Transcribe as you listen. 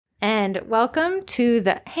and welcome to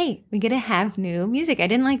hey, we get to have new music. I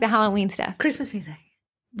didn't like the Halloween stuff. Christmas music.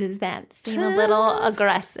 Does that seem a little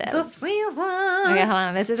aggressive? The season. Okay, hold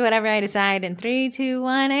on. This is whatever I decide in 3, 2,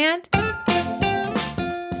 1, and...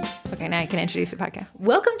 Okay, now I can introduce the podcast.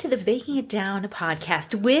 Welcome to the Baking It Down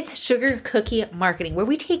podcast with Sugar Cookie Marketing, where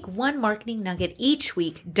we take one marketing nugget each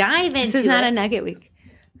week, dive into it. This is not a nugget week.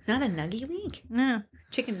 Not a nugget week? No.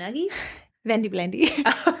 Chicken nuggies? Vendy Blendy.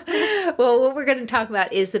 Well, what we're going to talk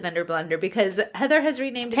about is the vendor blender because Heather has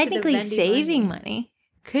renamed it to the Vendy Technically, saving money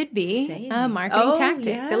could be a marketing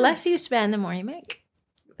tactic. Yes. The less you spend, the more you make.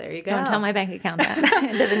 There you go. Don't tell my bank account that.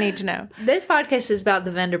 It doesn't need to know. This podcast is about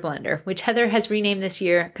the vendor blender, which Heather has renamed this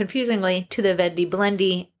year, confusingly, to the Vendy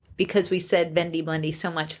Blendy because we said Vendy Blendy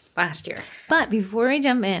so much last year. But before we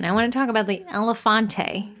jump in, I want to talk about the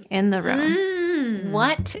elefante in the room.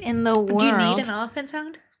 What in the world? Do you need an elephant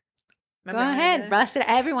sound? Go ahead. Bust it.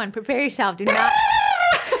 Everyone, prepare yourself. Do not...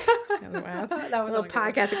 That was a little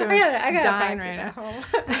podcast equipment dying right now.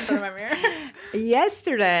 In front of my mirror.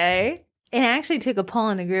 Yesterday, it actually took a poll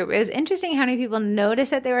in the group. It was interesting how many people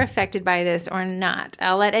noticed that they were affected by this or not.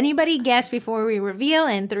 I'll let anybody guess before we reveal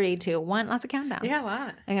in 3, 2, 1. Lots of countdowns. Yeah, a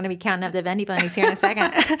lot. I'm going to be counting up the Vendy Blendies here in a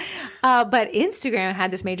second. But Instagram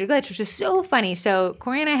had this major glitch, which is so funny. So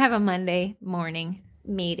Corey and I have a Monday morning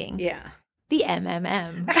meeting. Yeah. The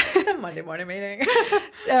MMM. The Monday morning meeting.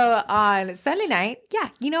 So on Sunday night,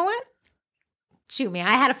 you know what? Shoot me. I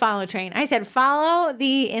had a follow train. I said, follow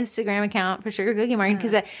the Instagram account for Sugar Cookie Marketing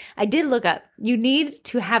because I did look up. You need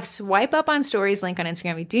to have swipe up on stories link on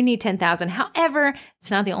Instagram. You do need 10,000. However,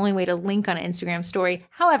 it's not the only way to link on an Instagram story.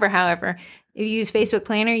 However, if you use Facebook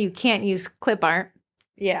Planner, you can't use clip art.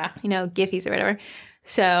 Yeah. Giphies or whatever.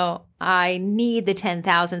 So I need the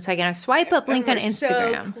 10,000 so I can have a swipe up link on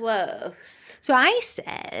Instagram. So close. So I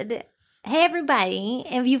said, hey, everybody,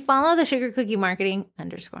 if you follow the Sugar Cookie Marketing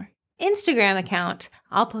 _ Instagram account,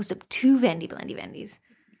 I'll post up 2 Vendy Blendy Vendies.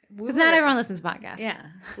 Because not everyone listens to podcasts. Yeah.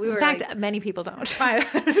 In fact, many people don't.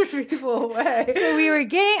 500 people away. So we were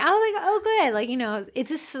getting, I was like, oh, good.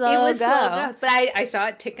 It's a slow go. It was slow go. But I saw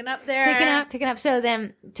it ticking up there. Ticking up. So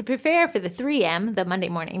then to prepare for the 3M, the Monday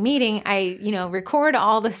morning meeting, I, record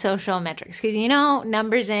all the social metrics. Because,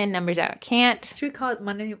 numbers in, numbers out. Can't. Should we call it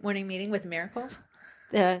Monday morning meeting with miracles?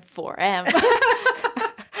 The 4M.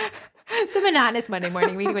 The monotonous Monday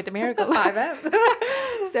morning meeting with the miracles. 5M.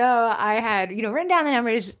 So I had, written down the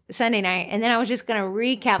numbers Sunday night, and then I was just going to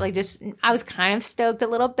recap, I was kind of stoked a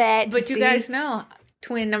little bit. But you guys know,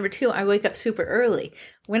 twin number 2, I wake up super early.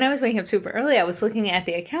 When I was waking up super early, I was looking at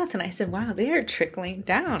the accounts, and I said, wow, they are trickling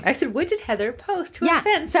down. I said, what did Heather post to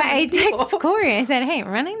offend so I people? texted Corey. I said, hey,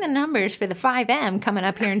 running the numbers for the 5M coming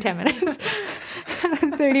up here in 10 minutes.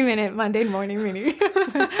 30-minute Monday morning meeting.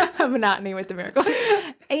 Monotony with the miracles.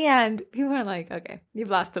 And people are like, okay, you've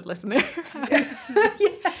lost the listener.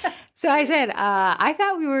 So I said, I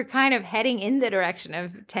thought we were kind of heading in the direction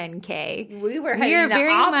of 10K. We were heading the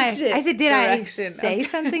opposite I said, did I say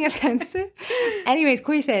something offensive? Anyways,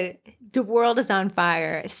 Corey said, the world is on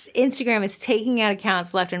fire. Instagram is taking out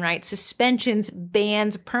accounts left and right. Suspensions,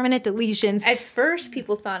 bans, permanent deletions. At first,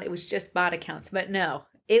 people thought it was just bot accounts, but no.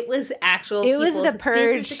 It was actual the purge.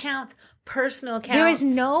 Business accounts, personal accounts. There was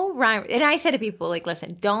no rhyme. And I said to people,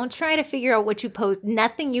 listen, don't try to figure out what you post.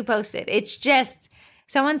 Nothing you posted. It's just,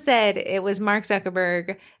 someone said it was Mark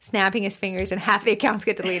Zuckerberg snapping his fingers and half the accounts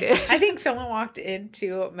get deleted. I think someone walked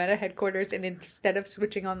into Meta headquarters and instead of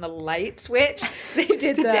switching on the light switch, they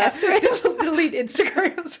did the delete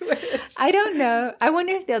Instagram switch. I don't know. I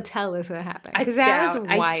wonder if they'll tell us what happened. Because that was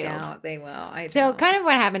wild. I doubt they will. So kind of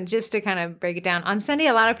what happened, just to kind of break it down. On Sunday,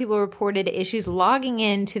 a lot of people reported issues logging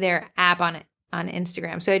into their app on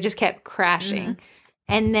Instagram. So it just kept crashing. Mm-hmm.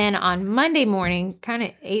 And then on Monday morning, kind of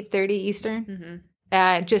 8:30 Eastern,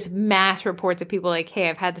 just mass reports of people like, hey,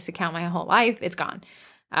 I've had this account my whole life. It's gone.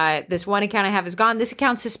 This one account I have is gone. This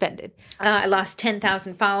account's suspended. I lost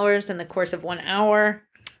 10,000 followers in the course of 1 hour.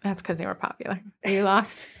 That's because they were popular. You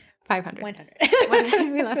lost 500.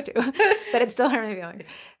 100. We lost 2. But it still hurt my feelings.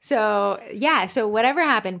 So, so whatever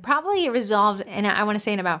happened, probably it resolved, and I want to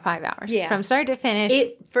say in about 5 hours. Yeah. From start to finish.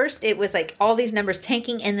 First, it was like all these numbers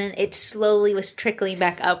tanking, and then it slowly was trickling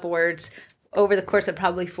back upwards over the course of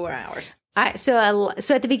probably 4 hours. So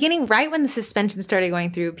at the beginning, right when the suspension started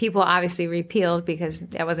going through, people obviously repealed because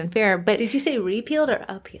that wasn't fair. But did you say repealed or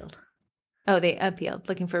appealed? Oh, they appealed,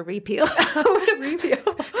 looking for a repeal. What was a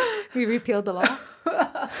repeal? We repealed the law.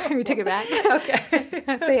 We took it back. Okay.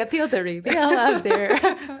 They appealed the repeal of their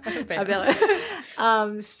bill.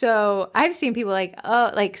 So I've seen people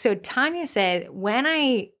so Tanya said, when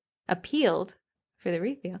I appealed for the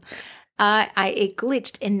repeal, It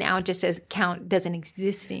glitched and now it just says count doesn't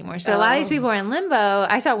exist anymore. So a lot of these people are in limbo.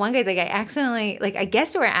 I saw one guy's like, I accidentally, like, I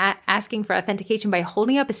guess they were asking for authentication by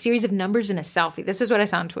holding up a series of numbers in a selfie. This is what I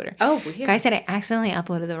saw on Twitter. Oh, weird. Guy said I accidentally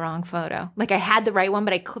uploaded the wrong photo. Like I had the right one,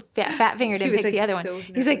 but I fat fingered and picked the other one.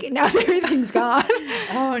 He's like, now everything's gone.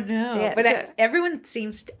 Oh no! Yeah, But everyone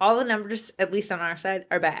seems all the numbers, at least on our side,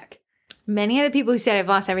 are back. Many of the people who said I've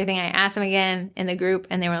lost everything, I asked them again in the group,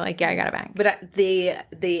 and they were like, "Yeah, I got it back." But the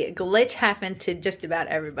glitch happened to just about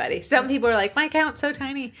everybody. Some people are like, "My account's so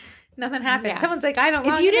tiny, nothing happened." Yeah. Someone's like, "I don't."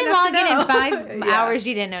 If you didn't log in in 5 Yeah. hours,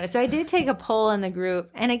 you didn't notice. So I did take a poll in the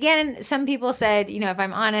group, and again, some people said, if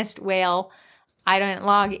I'm honest, whale, I don't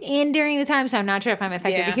log in during the time, so I'm not sure if I'm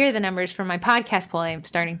affected to hear the numbers from my podcast poll I'm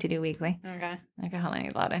starting to do weekly. Okay. Hold on,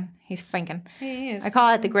 he's loading. He's thinking. He is. I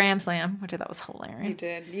call it the Gram Slam, which I thought was hilarious. You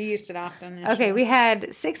did. You used it often. Okay, we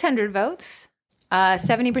had 600 votes.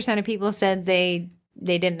 70% of people said they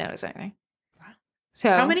didn't notice anything. Wow. So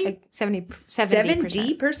how many? Like 70%.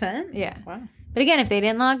 70%? Yeah. Wow. But again, if they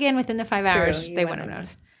didn't log in within the 5 hours, they wouldn't have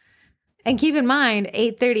noticed. And keep in mind,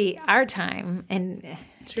 8:30 our time and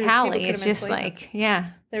Cali is just like,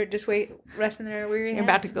 they're just resting their weary you're heads.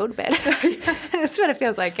 about to go to bed. That's what it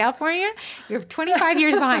feels like. California, you're 25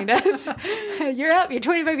 years behind us. You're up. You're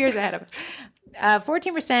 25 years ahead of us.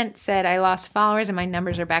 14% said I lost followers and my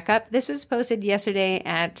numbers are back up. This was posted yesterday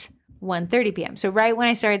at 1:30 p.m. So right when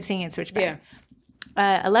I started seeing it switch back.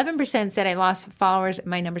 11% said I lost followers and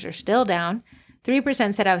my numbers are still down.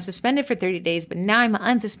 3% said I was suspended for 30 days, but now I'm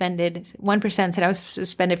unsuspended. 1% said I was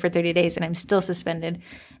suspended for 30 days and I'm still suspended.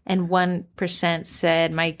 And 1%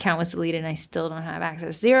 said my account was deleted and I still don't have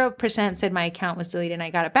access. 0% said my account was deleted and I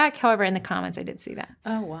got it back. However, in the comments, I did see that.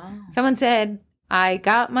 Oh, wow. Someone said, I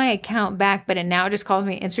got my account back, but it now just calls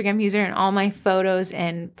me Instagram user and all my photos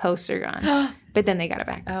and posts are gone. But then they got it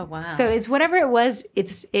back. Oh, wow. So it's whatever it was,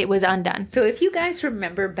 it was undone. So if you guys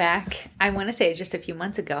remember back, I want to say just a few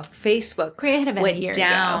months ago, Facebook went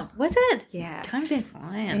down. Ago. Was it? Yeah. Time been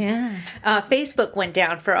flying. Yeah. Facebook went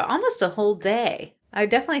down for almost a whole day. I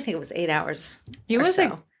definitely think it was 8 hours. It was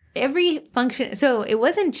like every function. So it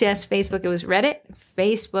wasn't just Facebook. It was Reddit,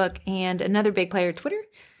 Facebook, and another big player, Twitter.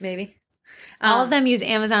 Maybe. All of them use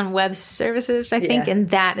Amazon Web Services, I think,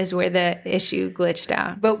 and that is where the issue glitched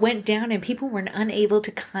out. But went down and people were unable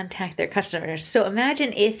to contact their customers. So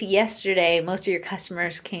imagine if yesterday most of your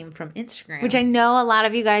customers came from Instagram. Which I know a lot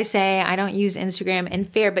of you guys say, I don't use Instagram, and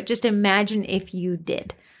fair, but just imagine if you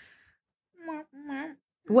did.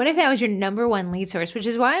 What if that was your number one lead source, which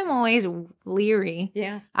is why I'm always leery.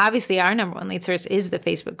 Yeah. Obviously, our number one lead source is the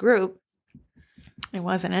Facebook group. It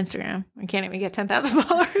wasn't Instagram. I can't even get 10,000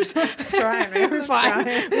 followers. Trying, man. We're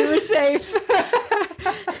fine. We were safe.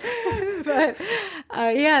 But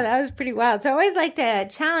that was pretty wild. So I always like to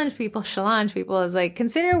challenge people is like,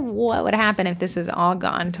 consider what would happen if this was all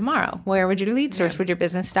gone tomorrow. Where would your lead source? Would your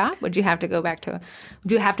business stop? Would you have to go back to,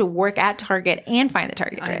 would you have to work at Target and find the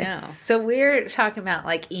target address? I know. So we're talking about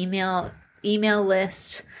like email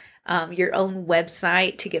lists, your own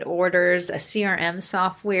website to get orders, a CRM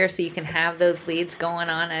software so you can have those leads going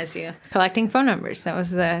on as you... Collecting phone numbers. That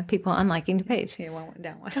was the people unliking the page. Yeah, one went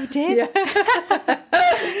down one. Oh, did? Yeah.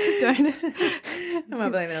 Darn it. I'm going to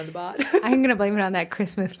blame it on the bot. I'm going to blame it on that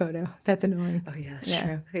Christmas photo. That's annoying. Oh, yeah, that's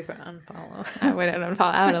true. People unfollow. I would have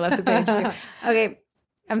unfollowed. I would have left the page too. Okay.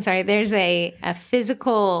 I'm sorry. There's a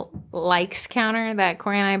physical likes counter that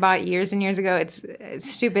Corey and I bought years and years ago. It's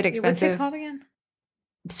stupid expensive. What's it called again?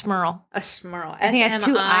 Smurl. A Smurl. I think it's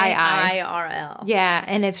 2 SMIRL. Yeah,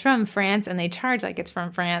 and it's from France, and they charge like it's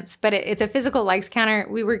from France. But it's a physical likes counter.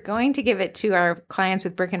 We were going to give it to our clients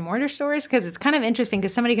with brick and mortar stores because it's kind of interesting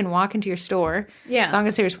because somebody can walk into your store. Yeah. As long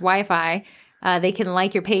as there's Wi-Fi, they can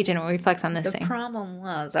like your page and it reflects on this thing. The problem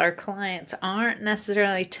was our clients aren't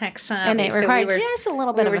necessarily tech savvy. And it required just a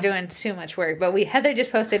little bit of... We were doing too much work. But Heather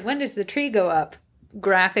just posted, when does the tree go up?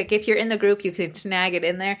 Graphic. If you're in the group, you can snag it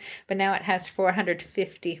in there. But now it has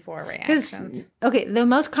 454 reactions. Okay, the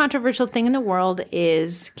most controversial thing in the world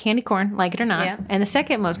is candy corn, like it or not. Yeah. And the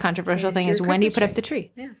second most controversial thing is when do you put up the tree?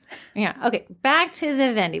 Yeah. Yeah. Okay, back to the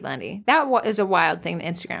Vendy Blendy. That is a wild thing, the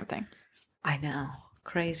Instagram thing. I know.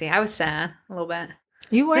 Crazy. I was sad a little bit.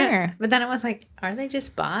 You were. Yeah. But then I was like, are they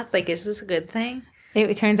just bots? Like, is this a good thing?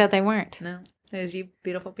 It turns out they weren't. No. It was you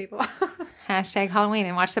beautiful people. Hashtag Halloween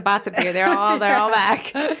and watch the bots appear. They're all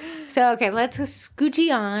back. So, okay, let's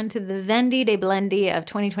scoochie on to the Vendy de Blendy of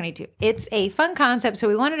 2022. It's a fun concept, so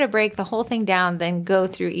we wanted to break the whole thing down, then go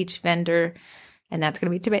through each vendor, and that's going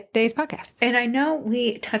to be today's podcast. And I know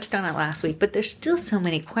we touched on it last week, but there's still so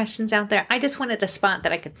many questions out there. I just wanted a spot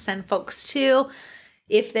that I could send folks to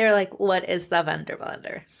if they're like, what is the vendor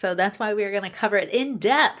blender? So that's why we're going to cover it in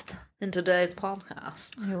depth in today's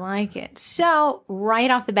podcast. I like it. So right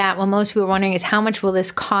off the bat, what most people are wondering is how much will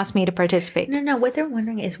this cost me to participate? No. What they're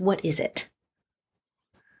wondering is, what is it?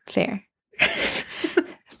 Fair.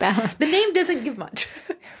 Balance. The name doesn't give much.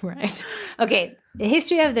 Right. Okay. The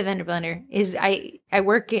history of the vendor blender is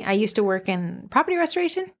I used to work in property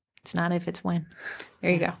restoration. It's not if, it's when.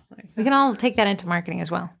 There you go. We can all take that into marketing as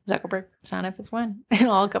well. Zuckerberg. It's not if, it's when.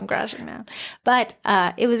 It'll all come crashing down. But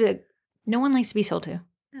no one likes to be sold to.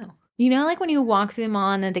 No. You know, like when you walk through the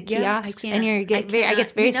mall and the kiosks and I get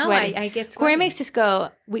very sweaty. I get sweaty. Corey makes us go.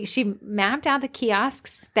 She mapped out the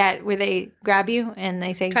kiosks where they grab you and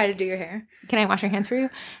they say, try to do your hair. Can I wash your hands for you?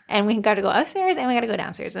 And we got to go upstairs and we got to go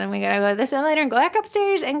downstairs. And then we got to go this elevator and go back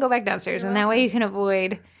upstairs and go back downstairs. And that way you can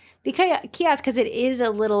avoid the kiosk, because it is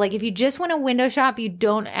a little like, if you just want a window shop, you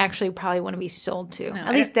don't actually probably want to be sold to. No,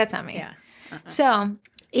 At least that's not me. Yeah. So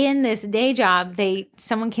in this day job,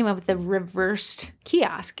 someone came up with the reversed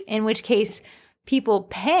kiosk, in which case people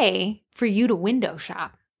pay for you to window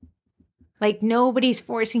shop. Like, nobody's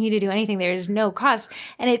forcing you to do anything. There's no cost.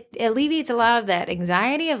 And it alleviates a lot of that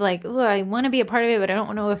anxiety of like, oh, I want to be a part of it, but I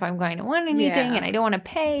don't know if I'm going to want anything, and I don't want to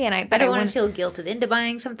pay. And I don't want to feel guilted into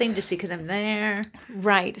buying something just because I'm there.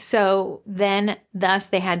 Right. So thus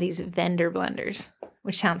they had these vendor blenders,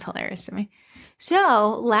 which sounds hilarious to me.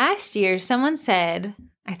 So last year, someone said,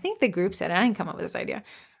 I think the group said, I didn't come up with this idea.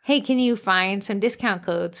 Hey, can you find some discount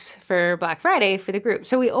codes for Black Friday for the group?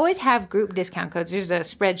 So we always have group discount codes. There's a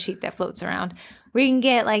spreadsheet that floats around where you can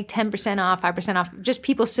get like 10% off, 5% off, just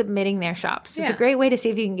people submitting their shops. It's a great way to see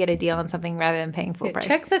if you can get a deal on something rather than paying full price.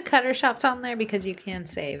 Check the cutter shops on there because you can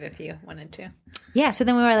save if you wanted to. Yeah, so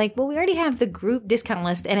then we were like, well, we already have the group discount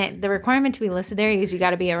list, and the requirement to be listed there is you got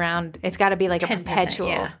to be around, it's got to be like a perpetual.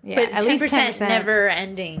 Yeah. But at 10%, least 10% never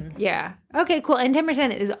ending. Yeah. Okay, cool. And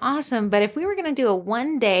 10% is awesome, but if we were going to do a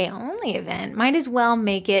one-day only event, might as well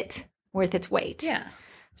make it worth its weight. Yeah.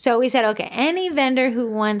 So we said, okay, any vendor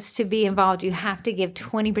who wants to be involved, you have to give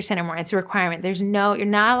 20% or more. It's a requirement. You're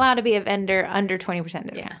not allowed to be a vendor under 20%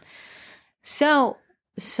 discount. Yeah.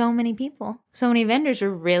 So many people, so many vendors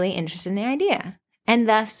were really interested in the idea. And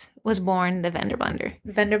thus was born the Vendor Blender.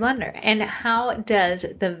 Vendor Blender. And how does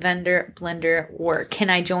the Vendor Blender work? Can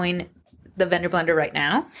I join the Vendor Blender right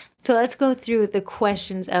now? So let's go through the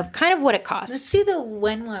questions of kind of what it costs. Let's do the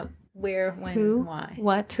when, what, where, when, who, why.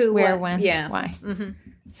 What, who, where, what, when, yeah. why. Mm-hmm.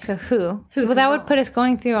 So who? Who's well, that would put us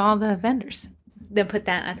going through all the vendors. Then put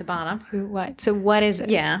that at the bottom. Who, what. So what is it?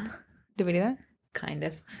 Yeah. Did we do that? Kind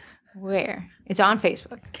of. Where? It's on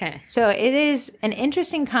Facebook. Okay. So it is an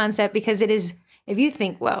interesting concept because it is, if you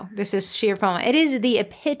think, well, this is sheer FOMO, it is the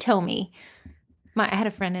epitome. I had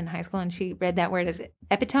a friend in high school and she read that word as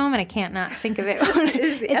epitome, and I can't not think of it.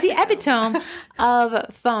 It's the epitome of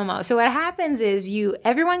FOMO. So what happens is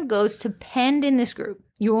everyone goes to penned in this group.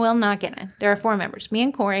 You will not get in. There are 4 members, me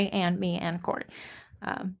and Corey, and me and Corey.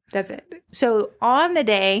 That's it. So on the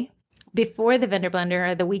day before the Vendor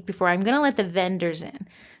Blender, or the week before, I'm going to let the vendors in.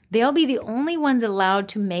 They'll be the only ones allowed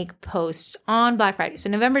to make posts on Black Friday. So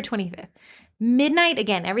November 25th. Midnight,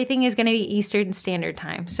 again, everything is going to be Eastern Standard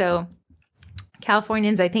Time. So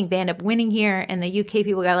Californians, I think they end up winning here, and the UK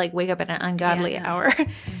people got to like wake up at an ungodly hour.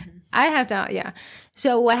 Mm-hmm. I have to, yeah.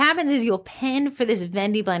 So what happens is you'll pin for this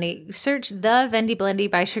Vendy Blendy. Search the Vendy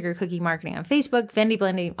Blendy by Sugar Cookie Marketing on Facebook. Vendy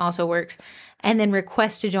Blendy also works. And then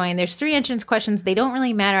request to join. There's 3 entrance questions. They don't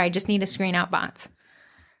really matter. I just need to screen out bots.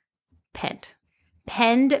 Penned.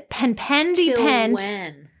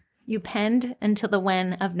 When? You penned until the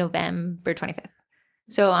when of November 25th.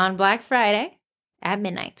 So on Black Friday at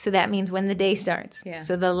midnight. So that means when the day starts. Yeah.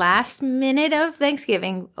 So the last minute of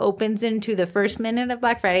Thanksgiving opens into the first minute of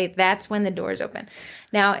Black Friday. That's when the doors open.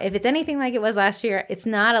 Now, if it's anything like it was last year, it's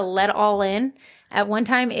not a let all in. At one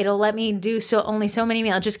time, it'll let me do only so many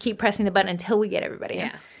meals. Just keep pressing the button until we get everybody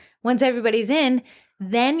in. Once everybody's in,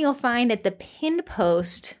 then you'll find at the pinned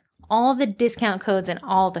post all the discount codes in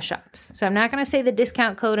all the shops. So I'm not going to say the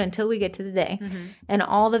discount code until we get to the day. Mm-hmm. And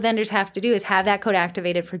all the vendors have to do is have that code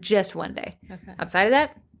activated for just one day. Okay. Outside of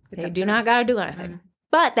that, they do not got to do anything. Mm-hmm.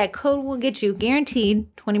 But that code will get you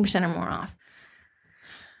guaranteed 20% or more off.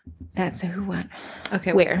 That's a who, what.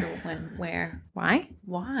 Okay. Where? What's the when, where? Why?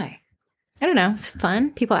 Why? I don't know. It's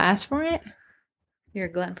fun. People ask for it. You're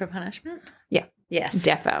a glutton for punishment? Yeah. Yes.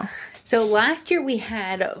 Defo. So last year we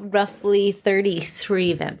had roughly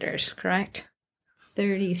 33 vendors, correct?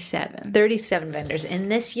 37. 37 vendors.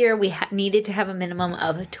 And this year we needed to have a minimum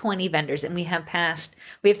of 20 vendors, and we have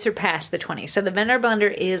surpassed the 20. So the Vendor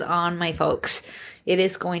Blender is on, my folks. It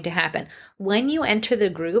is going to happen. When you enter the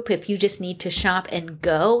group, if you just need to shop and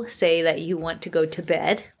go, say that you want to go to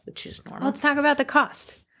bed, which is normal. Let's talk about the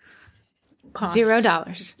cost. cost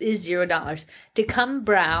 $0 is $0. To come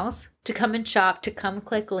browse, to come and shop, to come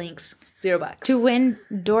click links, $0. To win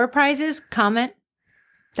door prizes, comment.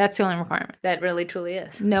 That's the only requirement. That really truly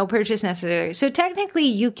is. No purchase necessary. So technically,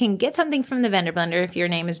 you can get something from the vendor blender if your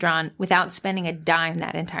name is drawn without spending a dime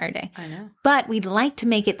that entire day. I know. But we'd like to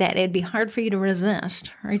make it that it'd be hard for you to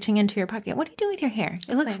resist reaching into your pocket. What are you doing with your hair?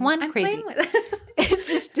 It looks I'm crazy. playing with It's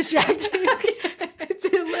just distracting. It's a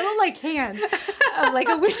little like hand, like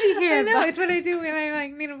a witchy hand. I know. It's what I do when I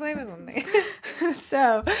need to play with something.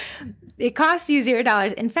 So it costs you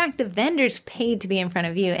 $0. In fact, the vendors paid to be in front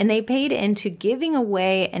of you, and they paid into giving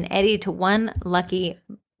away an Eddie to one lucky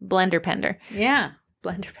blender pender. Yeah.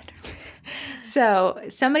 Blender pender. So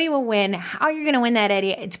somebody will win. How you're going to win that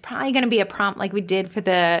Eddie, it's probably going to be a prompt like we did for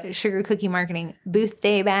the sugar cookie marketing booth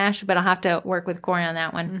day bash, but I'll have to work with Corey on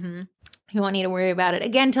that one. Mm-hmm. You won't need to worry about it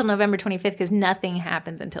again until November 25th because nothing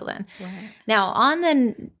happens until then. Right. Now, on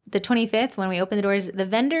the 25th, when we open the doors, the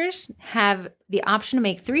vendors have the option to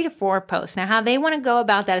make 3 to 4 posts. Now, how they want to go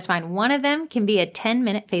about that is fine. One of them can be a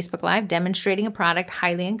 10-minute Facebook Live demonstrating a product.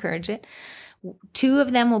 Highly encourage it. 2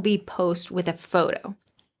 of them will be posts with a photo.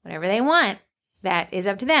 Whatever they want, that is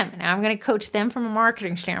up to them. Now, I'm going to coach them from a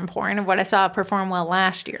marketing standpoint of what I saw perform well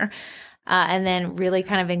last year. And then really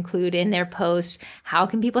kind of include in their posts, how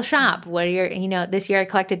can people shop? What are your, this year I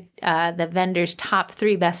collected the vendors' top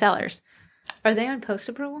 3 bestsellers. Are they on post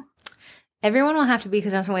approval? Everyone will have to be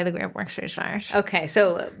because that's the way the group works. Okay,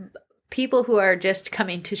 so people who are just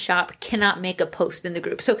coming to shop cannot make a post in the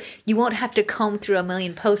group. So you won't have to comb through a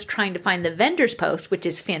million posts trying to find the vendor's post, which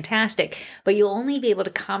is fantastic, but you'll only be able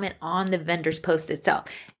to comment on the vendor's post itself.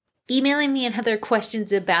 Emailing me and Heather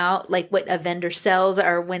questions about like what a vendor sells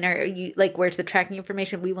or when are you like where's the tracking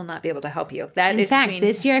information, we will not be able to help you. That in fact,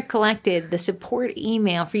 this year I've collected the support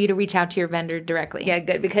email for you to reach out to your vendor directly. Yeah,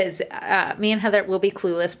 good, because me and Heather will be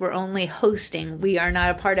clueless. We're only hosting. We are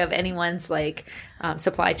not a part of anyone's like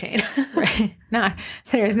supply chain. Right. No,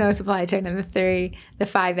 there's no supply chain in the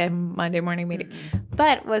 5 a.m. Monday morning meeting. Mm-hmm.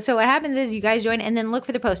 But so what happens is you guys join and then look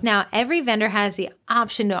for the post. Now, every vendor has the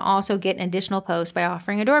option to also get an additional post by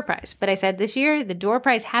offering a door prize. But I said this year, the door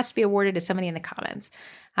prize has to be awarded to somebody in the comments.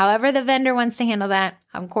 However the vendor wants to handle that,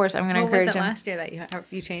 of course, I'm going to encourage them. Last year that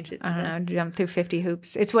you changed it to? I don't know, jump through 50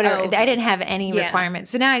 hoops. It's whatever. Oh, okay. I didn't have any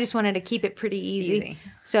requirements. So now I just wanted to keep it pretty easy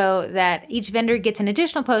so that each vendor gets an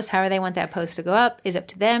additional post. However they want that post to go up is up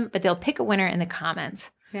to them, but they'll pick a winner in the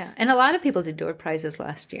comments. Yeah. And a lot of people did door prizes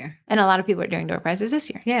last year. And a lot of people are doing door prizes this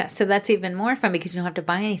year. Yeah. So that's even more fun because you don't have to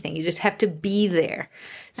buy anything. You just have to be there.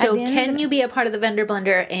 So can you be a part of the vendor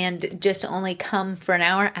blender and just only come for an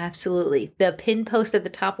hour? Absolutely. The pin post at the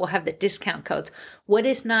top will have the discount codes. What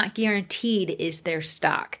is not guaranteed is their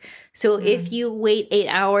stock. So if you wait 8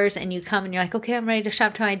 hours and you come and you're like, okay, I'm ready to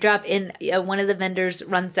shop till I drop in, one of the vendors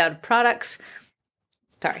runs out of products.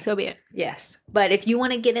 Sorry. So be it. Yes. But if you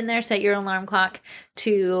want to get in there, set your alarm clock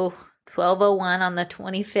to 12:01 on the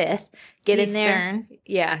 25th. Get in there.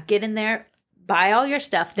 Yeah. Get in there. Buy all your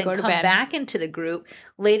stuff. Then come back into the group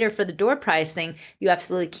later for the door prize thing. You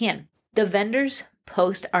absolutely can. The vendors'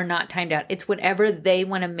 posts are not timed out. It's whenever they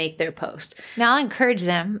want to make their post. Now, I'll encourage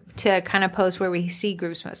them to kind of post where we see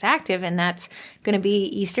groups most active. And that's going to be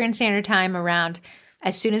Eastern Standard Time around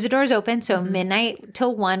as soon as the doors open, so midnight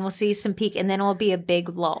till 1, we'll see some peak, and then it'll be a big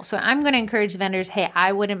lull. So I'm going to encourage vendors, hey,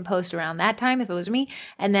 I wouldn't post around that time if it was me,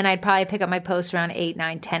 and then I'd probably pick up my post around 8,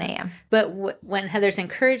 9, 10 a.m. But when Heather's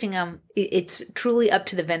encouraging them, it's truly up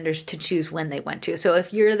to the vendors to choose when they want to. So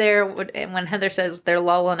if you're there, and when Heather says they're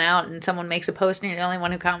lulling out and someone makes a post and you're the only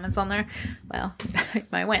one who comments on there, well, you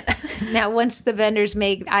might win. Now, once the vendors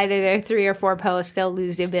make either their 3 or 4 posts, they'll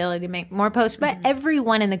lose the ability to make more posts, but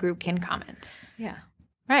everyone in the group can comment. Yeah.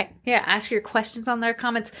 Right. Yeah. Ask your questions on their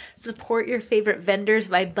comments. Support your favorite vendors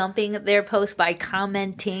by bumping their post, by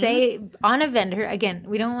commenting. Say on a vendor, again,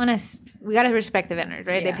 we got to respect the vendors,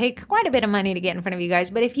 right? Yeah. They pay quite a bit of money to get in front of you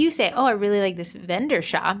guys. But if you say, oh, I really like this vendor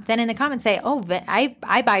shop, then in the comments say, oh,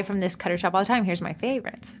 I buy from this cutter shop all the time. Here's my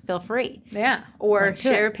favorites. Feel free. Yeah. Or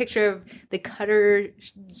share a picture of the cutter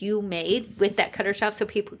you made with that cutter shop so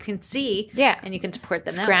people can see. Yeah. And you can support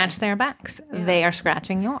them. Scratch their backs. Yeah. They are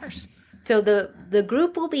scratching yours. So the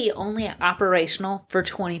group will be only operational for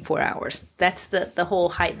 24 hours. That's the whole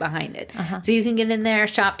hype behind it. So you can get in there,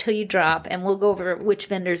 shop till you drop, and we'll go over which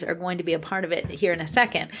vendors are going to be a part of it here in a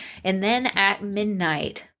second. And then at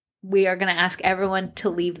midnight, we are going to ask everyone to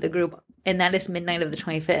leave the group, and that is midnight of the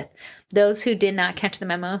 25th. Those who did not catch the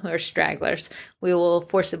memo, who are stragglers, we will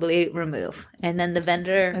forcibly remove. And then the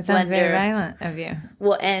vendor that sounds very violent of you.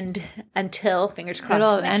 Will end until, fingers crossed,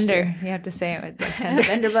 it'll ender. You have to say it with the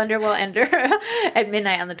vendor blender will ender at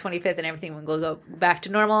midnight on the 25th, and everything will go back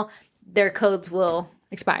to normal. their codes will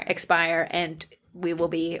expire. and we will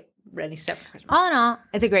be ready stuff for Christmas. All in all,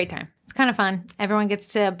 it's a great time. It's kind of fun. Everyone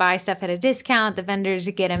gets to buy stuff at a discount. The vendors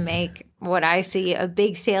get to make what I see a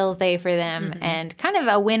big sales day for them and kind of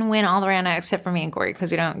a win-win all around, except for me and Corey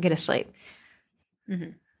because we don't get a sleep.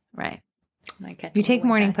 Right. You take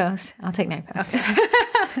morning post. I'll take night post.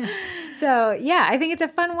 Okay. So, yeah, I think it's a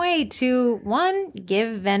fun way to, one,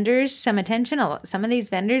 give vendors some attention. Some of these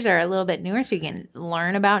vendors are a little bit newer, so you can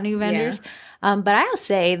learn about new vendors. Yeah. But I'll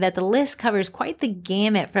say that the list covers quite the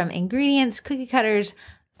gamut from ingredients, cookie cutters,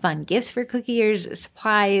 fun gifts for cookiers,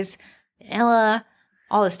 supplies, vanilla,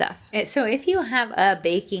 all the stuff. So if you have a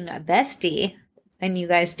baking bestie and you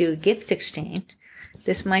guys do a gift exchange,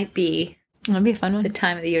 this might be... It'll be a fun one. The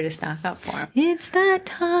time of the year to stock up for them. It's that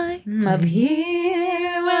time of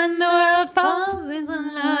year when the world falls in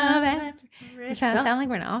love. It sounds like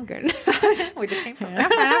we're not all good. We just came from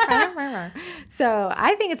So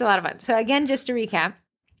I think it's a lot of fun. So again, just to recap,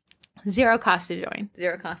 zero cost to join.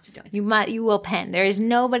 Zero cost to join. You will pen. There is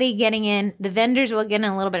nobody getting in. The vendors will get in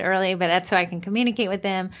a little bit early, but that's so I can communicate with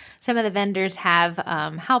them. Some of the vendors have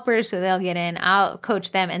helpers, so they'll get in. I'll coach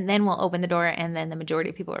them, and then we'll open the door, and then the majority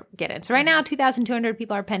of people get in. So right now, 2,200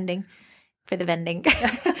 people are pending for the vending. But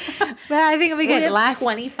I think it'll be good. We have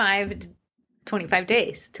 25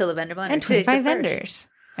 days till the vendor blender. And 25 vendors.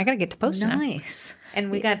 I got to get to post now. Nice. And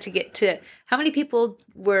we got to get to, how many people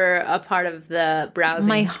were a part of the browsing?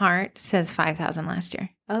 My heart says 5,000 last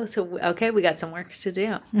year. Oh, so, okay, we got some work to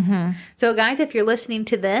do. So, guys, if you're listening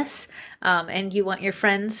to this and you want your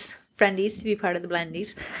friendies to be part of the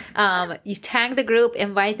Blendies, you tag the group,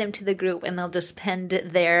 invite them to the group, and they'll just pend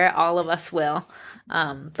there. All of us will.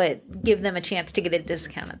 But give them a chance to get a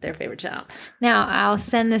discount at their favorite shop. Now, I'll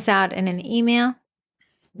send this out in an email.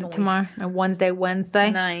 Nice. Tomorrow, Wednesday.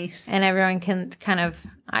 Nice. And everyone can kind of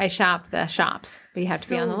eye shop the shops, but you have to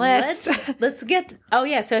be on the list. Let's get,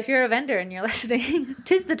 so if you're a vendor and you're listening,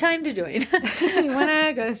 'tis the time to join. You want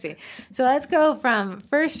to go see. So let's go from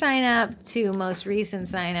first sign up to most recent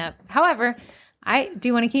sign up. However, do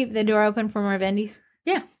you want to keep the door open for more Vendys?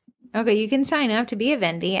 Yeah. Okay, you can sign up to be a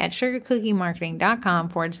Vendy at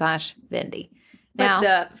sugarcookiemarketing.com/Vendy.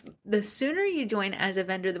 But the sooner you join as a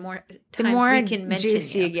vendor, the more times we can mention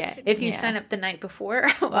juice you get. If you sign up the night before,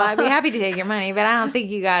 well, I'd be happy to take your money, but I don't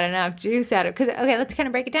think you got enough juice out of it. Because let's kind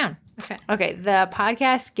of break it down. Okay, the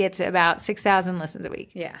podcast gets about 6,000 listens a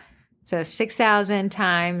week. Yeah. So 6,000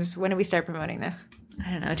 times. When did we start promoting this?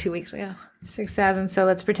 I don't know, 2 weeks ago. 6,000. So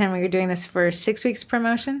let's pretend we were doing this for 6 weeks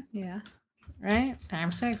promotion. Yeah. Right?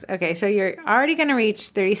 Times 6. Okay, so you're already going to reach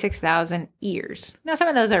 36,000 ears. Now, some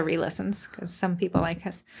of those are re-listens because some people like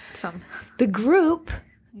us. Some. The group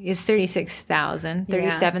is 36,000,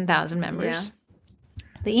 37,000 members. Yeah.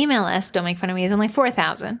 The email list, don't make fun of me, is only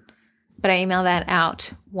 4,000. But I email that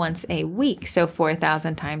out once a week. So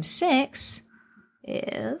 4,000 times 6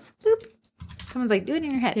 is, boop. Someone's like, do it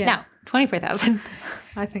in your head. Yeah. No, 24,000.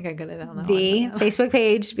 I think I got it on the Facebook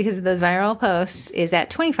page, because of those viral posts, is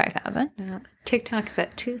at 25,000. Yeah. TikTok is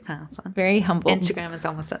at 2,000. Very humble. Instagram is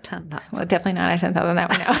almost at 10,000. Well, definitely not at 10,000.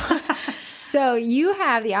 That we know. So you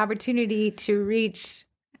have the opportunity to reach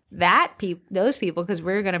those people, because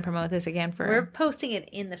we're going to promote this again We're posting it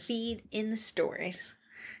in the feed, in the stories.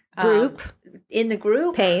 Group. In the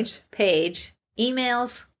group. Page.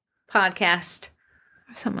 Emails. Podcast.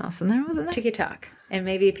 Something else in there, wasn't there? TikTok. And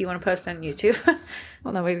maybe if you want to post on YouTube.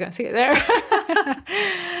 Well, nobody's going to see it there.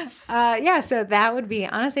 So that would be,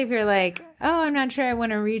 honestly, if you're like, oh, I'm not sure I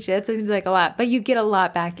want to reach it. So it seems like a lot. But you get a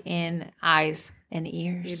lot back in eyes and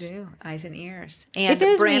ears. You do. Eyes and ears. And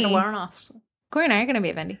brand awareness. Corey and I are going to be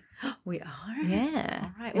at Vendy. We are?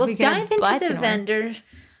 Yeah. All right. Well, dive into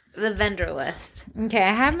the vendor list. Okay,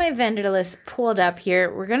 I have my vendor list pulled up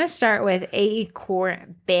here. We're going to start with AE Core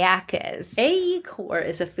Bacchus. AE Core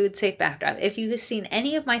is a food safe backdrop. If you've seen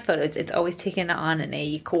any of my photos, it's always taken on an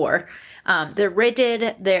AE Core. They're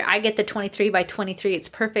rigid. I get the 23 by 23. It's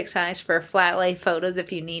perfect size for flat lay photos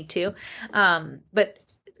if you need to. But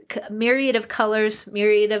myriad of colors,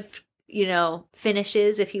 myriad of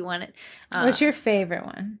finishes if you want it. What's your favorite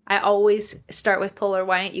one? I always start with polar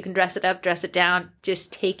white. You can dress it up, dress it down.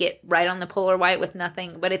 Just take it right on the polar white with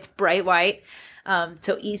nothing, but it's bright white.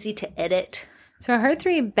 So easy to edit. So her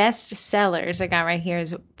 3 best sellers I got right here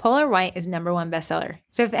is Polar White is #1 bestseller.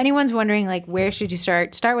 So if anyone's wondering, like, where should you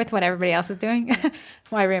start with what everybody else is doing.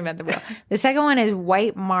 Why reinvent the wheel? The second one is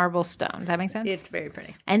White Marble Stone. Does that make sense? It's very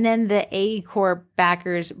pretty. And then the AE Core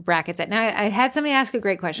Backers Bracket Set. Now, I had somebody ask a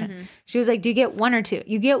great question. Mm-hmm. She was like, do you get 1 or 2?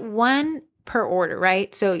 You get 1 per order,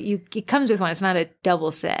 right? So it comes with 1. It's not a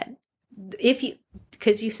double set.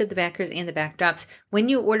 because you said the backers and the backdrops, when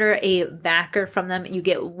you order a backer from them, you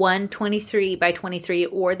get one 23 by 23,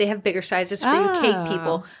 or they have bigger sizes for you cake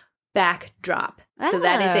people, backdrop. So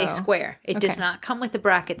that is a square. It does not come with the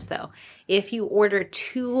brackets, though. If you order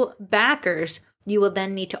 2 backers, you will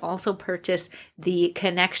then need to also purchase the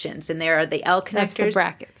connections. And there are the L connectors. That's the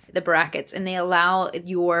brackets. The brackets. And they allow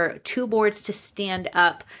your 2 boards to stand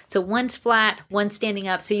up. So one's flat, one's standing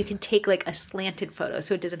up. So you can take like a slanted photo.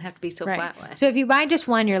 So it doesn't have to be so flat lay. So if you buy just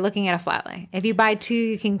one, you're looking at a flat lay. If you buy 2,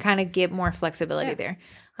 you can kind of get more flexibility there.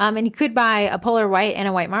 And you could buy a polar white and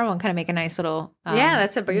a white marble and kind of make a nice little...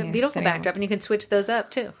 that's a beautiful backdrop. And you can switch those up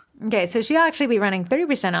too. Okay, so she'll actually be running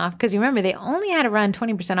 30% off because you remember they only had to run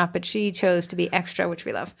 20% off, but she chose to be extra, which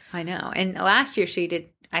we love. I know. And last year she did,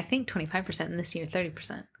 I think, 25%, and this year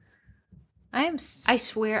 30%. I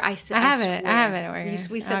swear. I have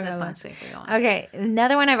it. We said this last week. Okay,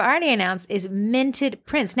 another one I've already announced is Minted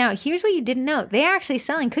Prints. Now, here's what you didn't know. They are actually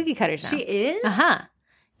selling cookie cutters now. She is? Uh-huh.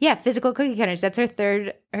 Yeah, physical cookie cutters. That's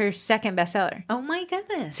her second bestseller. Oh my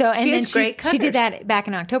goodness! So and she then has great cutters. She did that back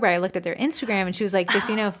in October. I looked at their Instagram and she was like, "Just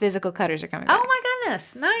so you know, physical cutters are coming back." Oh my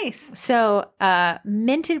goodness, nice. So,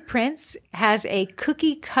 Minted Prints has a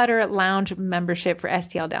cookie cutter lounge membership for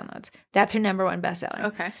STL downloads. That's her number 1 bestseller.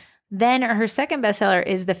 Okay. Then her second bestseller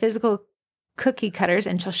is the physical cookie cutters,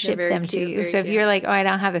 and she'll ship them to you. So if you're like, "Oh, I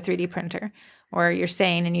don't have a 3D printer," or you're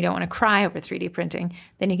saying and you don't want to cry over 3D printing,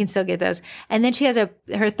 then you can still get those. And then she has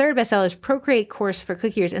her third bestseller is Procreate course for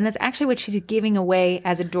cookiers, and that's actually what she's giving away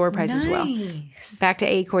as a door prize as well. Back to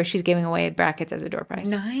A course, she's giving away brackets as a door prize.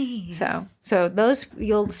 Nice. So those,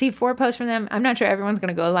 you'll see 4 posts from them. I'm not sure everyone's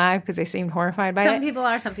going to go live because they seemed horrified by it. Some people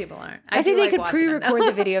are, some people aren't. I think they could pre-record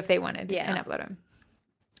the video if they wanted and upload them.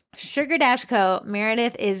 Sugar Dash Co.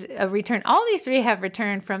 Meredith is a return. All these 3 have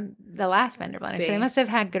returned from the last vendor blender, so they must have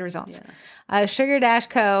had good results. Sugar Dash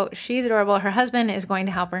Co. She's adorable. Her husband is going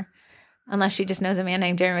to help her, unless she just knows a man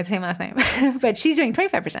named Jeremy with the same last name. But she's doing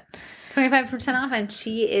 25%. 25% off, and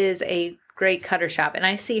she is a great cutter shop. And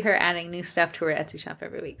I see her adding new stuff to her Etsy shop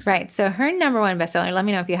every week. So. Right. So her number 1 bestseller, let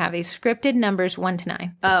me know if you have these, scripted numbers 1 to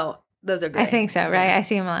 9. Oh, those are great. I think so, right? I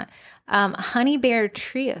see them a lot. Honey Bear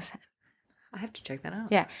Trio set. I have to check that out.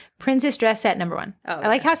 Yeah. Princess Dress Set number 1. Oh, okay. I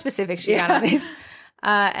like how specific she got on these.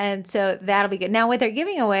 And so that'll be good. Now, what they're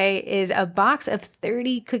giving away is a box of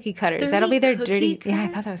 30 cookie cutters. That'll be their dirty. Cutters? Yeah, I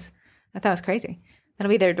thought that was crazy. That'll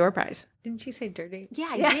be their door prize. Didn't she say dirty? Yeah,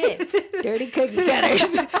 I did. Dirty cookie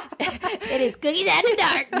cutters. It is cookies after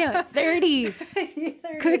dark. No, 30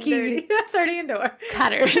 cookie 30 indoor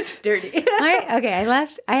cutters. Dirty.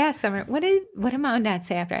 I asked Summer, what did Mom and Dad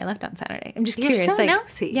say after I left on Saturday? I'm just curious. You're so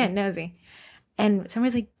nosy. Yeah, nosy. And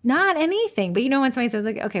Summer's like, not anything. But you know when somebody says,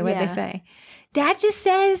 like, okay, what'd they say? Dad just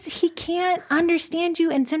says he can't understand you,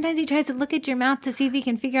 and sometimes he tries to look at your mouth to see if he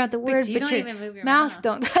can figure out the word. But you don't even move your mouth.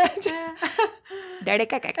 Don't touch. Dirty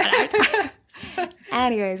cookie cutters.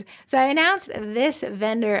 Anyways, so I announced this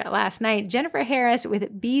vendor last night, Jennifer Harris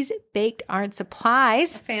with Bees Baked Art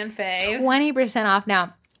Supplies. Fan fave. 20% off.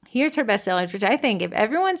 Now, here's her bestsellers, which I think if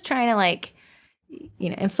everyone's trying to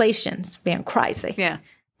inflation's being crazy. Yeah.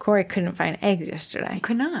 Corey couldn't find eggs yesterday.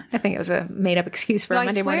 Could not. I think it was a made-up excuse for a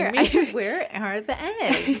Monday morning meeting. I said, where are the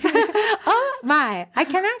eggs? Oh, my. I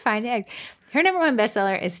cannot find eggs. Her number 1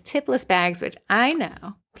 bestseller is Tipless Bags, which I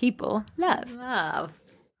know people love.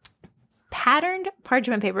 Patterned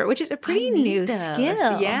parchment paper, which is a pretty new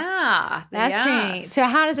skill. Yeah. That's pretty neat. So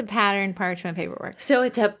how does a patterned parchment paper work? So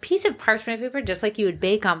it's a piece of parchment paper just like you would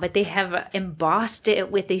bake on, but they have embossed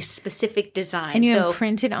it with a specific design. And you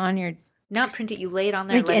imprint it on your... Not print it, you lay it on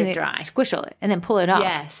there and let it dry. Squishle it and then pull it off.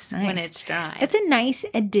 Yes, nice. When it's dry. It's a nice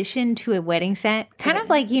addition to a wedding set. Kind of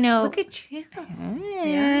like, Look at you.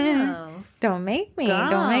 Yes. Don't make me. Girl.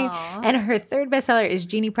 Don't make. And her third bestseller is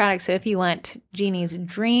Genie products. So if you want Genie's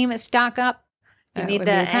Dream stock up, you need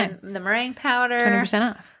the meringue powder.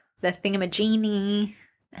 20% off. The thingamajiggie.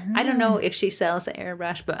 I don't know if she sells the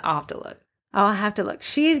airbrush, but I'll have to look. I'll have to look.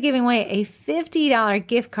 She is giving away a $50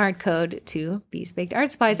 gift card code to Bees Baked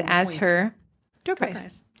Art Supplies as her door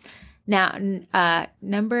prize. Now,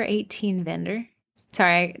 number 18 vendor.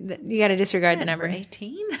 Sorry, you got to disregard the number.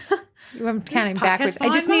 18? I'm counting backwards. I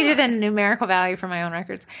just needed a numerical value for my own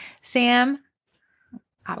records. Sam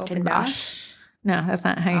Optenbosch. No, that's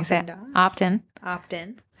not how you say it. Opten.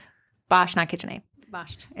 Bosch, not KitchenAid.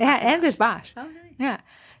 Bosch. It ends with Bosch. Oh, nice. Yeah.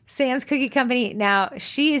 Sam's Cookie Company. Now,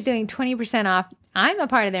 she is doing 20% off. I'm a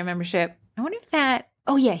part of their membership. I wonder if that...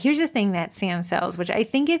 Oh, yeah. Here's the thing that Sam sells, which I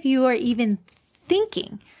think if you are even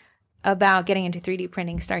thinking about getting into 3D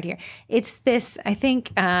printing, start here. It's this... I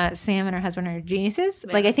think Sam and her husband are geniuses.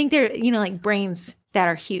 Yeah. Like, I think they're, like brains that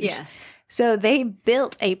are huge. Yes. So they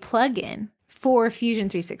built a plugin for Fusion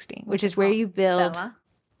 360, which is where you build. Bella.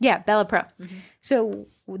 Yeah, Bella Pro. So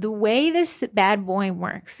the way this bad boy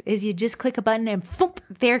works is you just click a button and boom,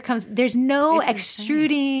 there comes. There's no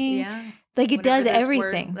extruding. Yeah. Like it Whatever does this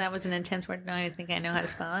everything. Word, that was an intense word. No, I think I know how to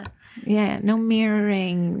spell it. Yeah, no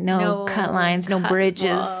mirroring, no cut lines, no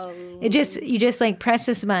bridges. You just like press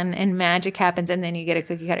this button and magic happens, and then you get a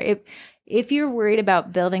cookie cutter. If you're worried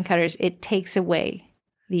about building cutters, it takes away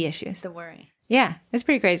the issues. The worry. Yeah, it's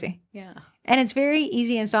pretty crazy. Yeah. And it's very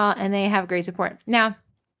easy to install, and they have great support. Now,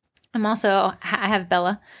 I have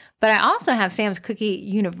Bella, but I also have Sam's Cookie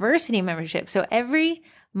University membership. So every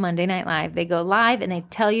Monday Night Live, they go live and they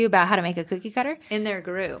tell you about how to make a cookie cutter. In their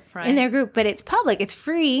group, right? In their group, but it's public. It's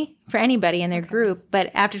free for anybody in their group.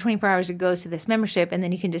 But after 24 hours, it goes to this membership, and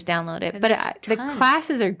then you can just download it. And but the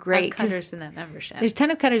classes are great. Cutters in that membership. There's a ton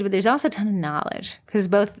of cutters, but there's also a ton of knowledge because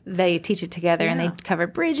both they teach it together and they cover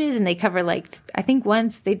bridges and they cover I think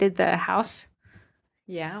once they did the house.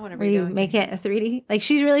 Yeah, whatever where you make it a 3D. Like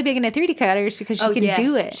she's really big into 3D cutters because she can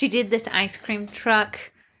do it. She did this ice cream truck,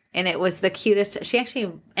 and it was the cutest. She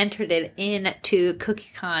actually entered it into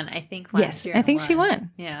CookieCon, I think, last year. I think she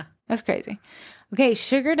won. Yeah. That's crazy. Okay,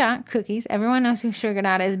 Sugar Dot Cookies. Everyone knows who Sugar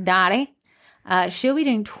Dot is. Dottie. She'll be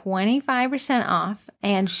doing 25% off,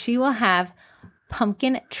 and she will have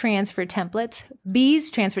pumpkin transfer templates,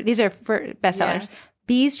 bees transfer. These are for bestsellers. Yes.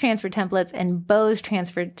 Bees transfer templates and bows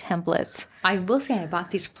transfer templates. I will say I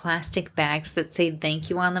bought these plastic bags that say thank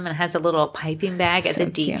you on them and has a little piping bag as a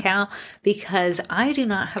decal because I do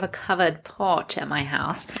not have a covered porch at my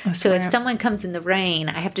house. So if someone comes in the rain,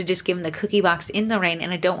 I have to just give them the cookie box in the rain,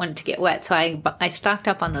 and I don't want it to get wet. So I stocked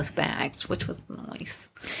up on those bags, which was nice.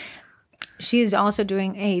 She is also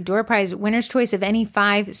doing a door prize winner's choice of any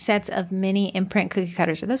 5 sets of mini imprint cookie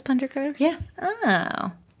cutters. Are those plunger cutters? Yeah.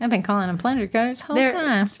 Oh. I've been calling them plunger cutters the whole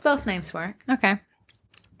time. Both names work. Okay.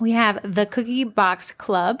 We have the Cookie Box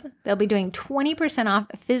Club. They'll be doing 20% off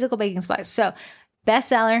physical baking supplies. So,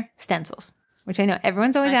 bestseller, stencils, which I know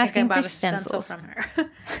everyone's always asking for stencils. Stencil from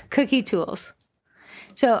her. Cookie tools.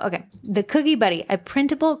 So, okay. The Cookie Buddy, a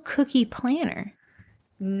printable cookie planner.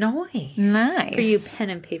 Nice. For you pen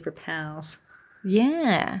and paper pals.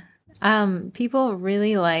 Yeah. People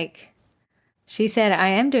really like... She said, I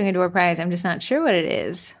am doing a door prize. I'm just not sure what it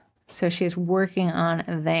is. So she's working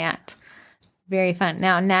on that. Very fun.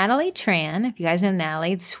 Now, Natalie Tran, if you guys know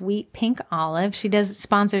Natalie, it's Sweet Pink Olive. She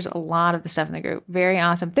sponsors a lot of the stuff in the group. Very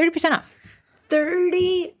awesome. 30% off.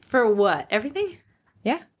 30 for what? Everything?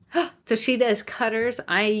 Yeah. So she does cutters.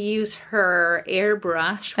 I use her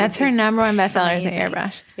airbrush. That's her number one bestseller is an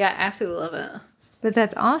airbrush. Yeah, I absolutely love it. But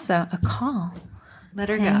that's also a call. Let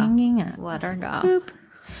her Hanging up. Let her go. Boop.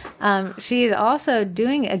 She is also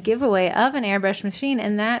doing a giveaway of an airbrush machine,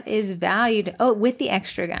 and that is valued with the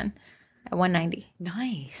extra gun at $190.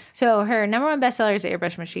 Nice. So her number one bestseller is the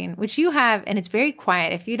airbrush machine, which you have, and it's very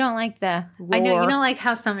quiet. If you don't like the roar, I know you don't like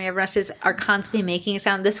how some airbrushes are constantly making a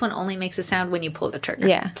sound. This one only makes a sound when you pull the trigger.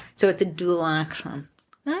 Yeah. So it's a dual action.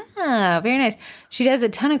 Ah, very nice. She does a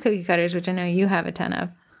ton of cookie cutters, which I know you have a ton of.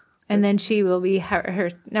 And then she will be,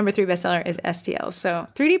 her number 3 bestseller is STL. So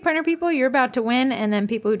 3D printer people, you're about to win. And then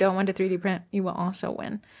people who don't want to 3D print, you will also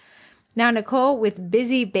win. Now, Nicole with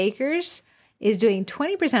Busy Bakers is doing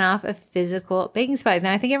 20% off of physical baking supplies.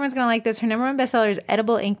 Now, I think everyone's going to like this. Her number one bestseller is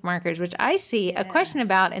edible ink markers, which I see a question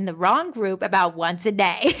about in the wrong group about once a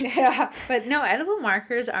day. Yeah, but no, edible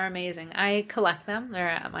markers are amazing. I collect them. They're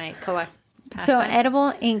at my pastime. So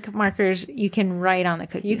edible ink markers, you can write on the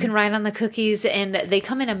cookies. You can write on the cookies, and they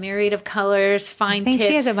come in a myriad of colors, fine tips,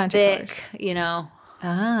 she has a bunch thick, of colors. You know. Oh,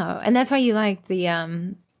 and that's why you like the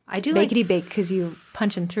I do bakety bake because you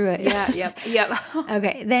punching through it. Yeah, yep.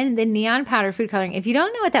 Okay, then the neon powder food coloring. If you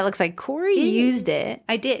don't know what that looks like, Corey used it.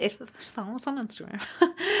 I did. Follow us on Instagram.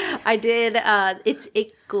 I did.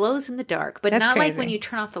 It glows in the dark, but not like when you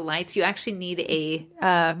turn off the lights. You actually need a.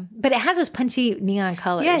 But it has those punchy neon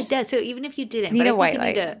colors. Yeah, it does. So even if you didn't, need a white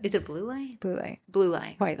light. Is it blue light? Blue light. Blue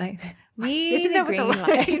light. White light. Isn't that green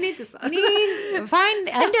light? You need the sun. Find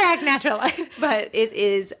underact natural light. But it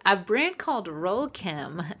is a brand called Roll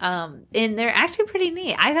Kim, and they're actually pretty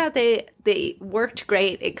neat. I thought they worked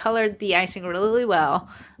great. It colored the icing really well.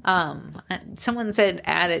 Someone said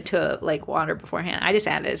add it to water beforehand. I just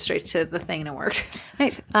added it straight to the thing and it worked.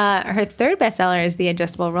 Nice. Her third bestseller is the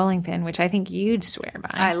adjustable rolling pin, which I think you'd swear by.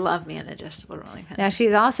 I love me an adjustable rolling pin. Now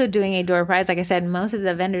she's also doing a door prize. Like I said, most of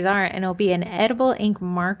the vendors are, and it'll be an edible ink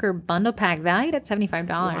marker bundle pack valued at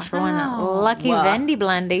 $75 for one lucky Vendy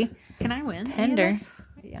Blendy. Can I win? Tender.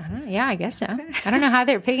 Yeah, I guess so. I don't know how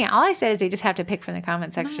they're picking. All I said is they just have to pick from the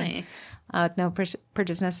comment section. Nice. with no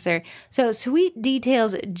purchase necessary. So Sweet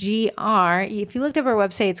Details GR, if you looked up her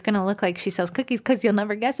website, it's going to look like she sells cookies because you'll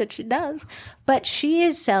never guess it. She does. But she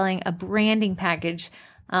is selling a branding package,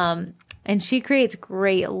 and she creates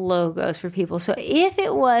great logos for people. So if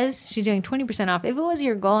it was, she's doing 20% off. If it was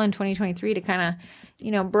your goal in 2023 to kind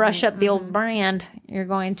of, brush up the old brand, you're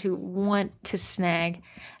going to want to snag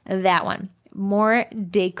that one. Morr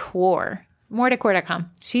Decor. MoreDecor.com.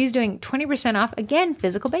 She's doing 20% off, again,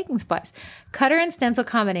 physical baking supplies. Cutter and stencil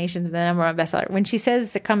combinations are the number one bestseller. When she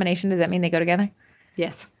says the combination, does that mean they go together?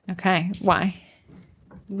 Yes. Okay. Why?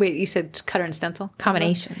 Wait, you said cutter and stencil?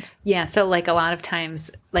 Combinations. Yeah, so like a lot of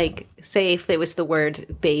times, like say if it was the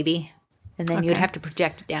word baby, and then you'd have to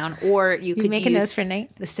project it down, or you could make use a note for Nate.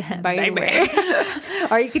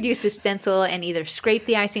 Or you could use the stencil and either scrape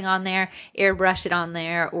the icing on there, airbrush it on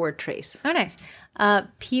there, or trace. Oh, nice.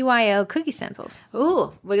 PYO cookie stencils.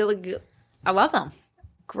 Ooh, I love them.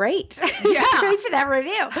 Great. Yeah. Great for that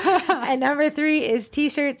review. And number 3 is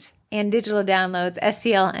t-shirts and digital downloads,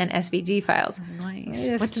 STL and SVG files.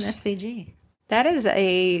 Nice. What's an SVG? That is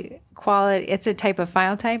a quality. It's a type of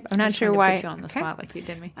file type. I'm not sure why. Put you on the spot like you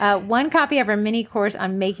did me. One copy of our mini course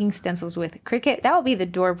on making stencils with Cricut. That will be the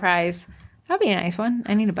door prize. That'll be a nice one.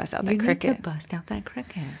 I need to bust out that Cricut. You need to bust out that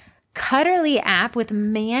Cricut. Cutterly app with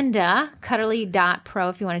Amanda, cutterly.pro,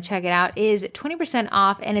 if you want to check it out, is 20%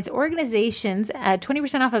 off, and it's organizations,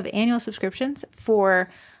 20% off of annual subscriptions for,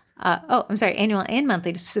 annual and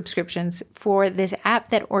monthly subscriptions for this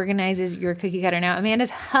app that organizes your cookie cutter. Now,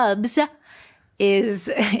 Amanda's Hubs is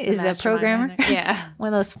a programmer. Yeah. One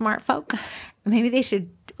of those smart folk. Maybe they should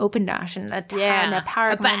open Dosh and the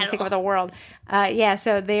power of to take over the world.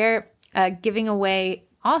 So they're giving away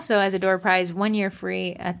also as a door prize 1 year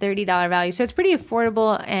free, a $30 value. So it's pretty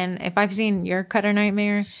affordable. And if I've seen your cutter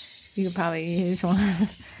nightmare, you could probably use one.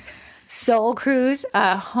 Soul Cruise,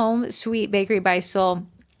 Home Sweet Bakery by Soul.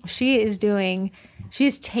 She's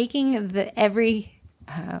taking every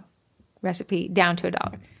recipe down to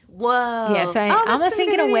 $1. Whoa. Yeah, so I almost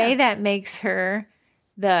think in a way that makes her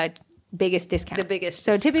the biggest discount. The biggest.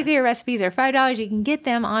 So typically her recipes are $5. You can get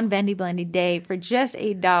them on Vendy Blendy Day for just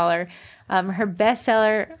 $1. Her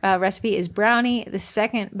bestseller recipe is brownie. The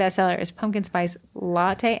second bestseller is pumpkin spice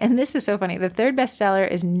latte. And this is so funny. The third bestseller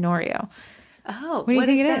is Noreo. Oh, what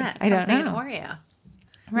do you think it is? I don't know. An Oreo.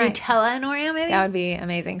 Right. Nutella and Oreo, maybe? That would be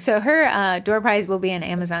amazing. So her door prize will be an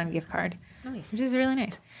Amazon gift card. Nice. Which is really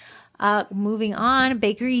nice. Moving on,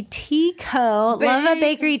 Bakery Tico. Love a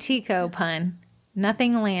Bakery Tico pun.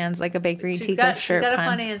 Nothing lands like a Bakery Tico shirt pun. She's got a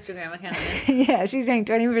funny Instagram account. Yeah, she's doing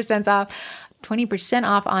 20% off. 20%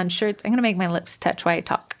 off on shirts. I'm going to make my lips touch while I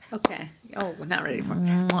talk. Okay. Oh, we're not ready for it.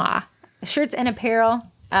 Mwah. Shirts and apparel.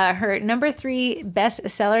 Her number 3 best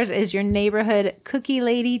sellers is your neighborhood cookie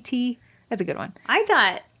lady tee. That's a good one. I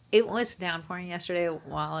thought it was down pouring yesterday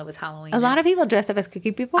while it was Halloween. A lot of people dressed up as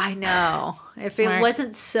cookie people. I know. If it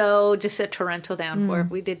wasn't so just a torrential downpour,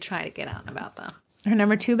 we did try to get out and about though. Her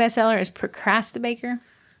number 2 bestseller is Procrastinator.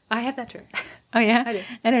 I have that shirt. Oh, yeah? I do.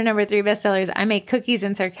 And her number 3 bestsellers, I make cookies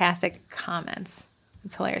and sarcastic comments.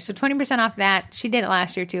 It's hilarious. So 20% off that. She did it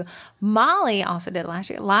last year, too. Mollie also did it last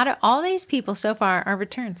year. All these people so far are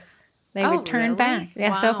returns. They returned back.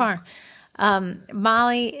 Yeah, so far.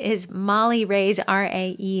 Mollie is Mollie Rae's,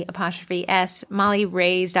 RAE''S,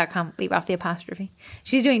 MollieRaes.com. Leave off the apostrophe.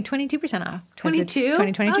 She's doing 22% off. 22?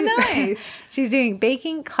 2022. Oh, nice. She's doing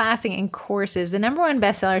baking, classing, and courses. The number 1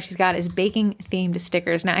 bestseller she's got is baking themed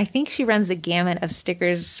stickers. Now, I think she runs the gamut of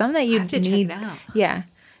stickers. Some that you need. Check it out. Yeah.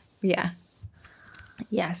 Yeah.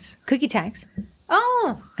 Yes. Cookie tags.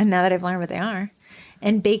 Oh. And now that I've learned what they are.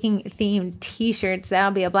 And baking themed t-shirts. That'll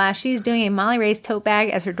be a blast. She's doing a Mollie Rae's tote bag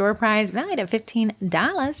as her door prize, valued at $15.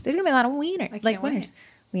 There's going to be a lot of wieners. Like wieners.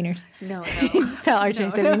 Wieners. No. Tell Archie I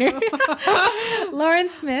said wiener. Lauren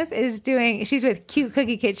Smith is she's with Cute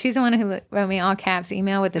Cookie Kit. She's the one who wrote me all caps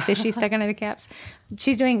email with the fishy stuck under the caps.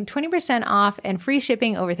 She's doing 20% off and free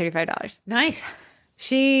shipping over $35. Nice.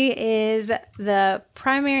 She is the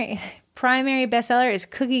primary bestseller is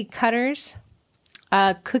Cookie Cutters.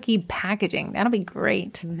 Cookie packaging. That'll be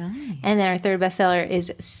great. Nice. And then our third bestseller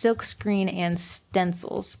is silk screen and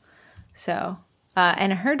stencils. So,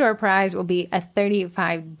 and her door prize will be a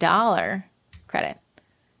 $35 credit.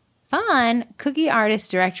 Fun cookie artist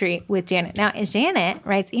directory with Janet. Now, Janet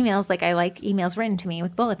writes emails like I like emails written to me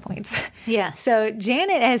with bullet points. Yes. So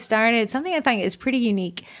Janet has started something I think is pretty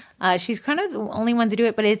unique. She's kind of the only one to do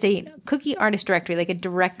it, but it's a cookie artist directory, like a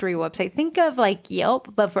directory website. Think of like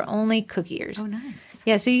Yelp, but for only cookiers. Oh, nice.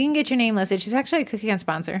 Yeah, so you can get your name listed. She's actually a CookieCon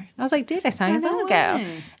sponsor. I was like, dude, I saw you a while ago.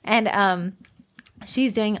 And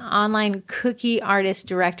she's doing online cookie artist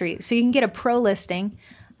directory. So you can get a pro listing.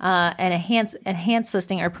 an enhanced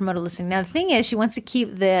listing or promoted listing. Now, the thing is, she wants to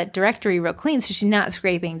keep the directory real clean, so she's not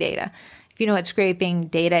scraping data. If you know what scraping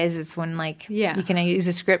data is, it's when you can use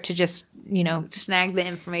a script to just, snag the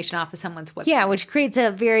information off of someone's website. Yeah, which creates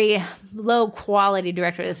a very low quality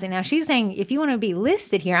directory listing. Now, she's saying, if you want to be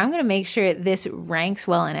listed here, I'm going to make sure this ranks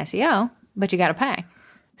well in SEO, but you got to pay.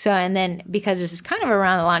 So, and then because this is kind of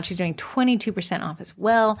around the launch, she's doing 22% off as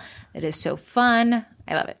well. It is so fun.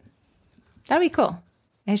 I love it. That'll be cool.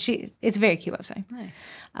 And it's a very cute website. Nice.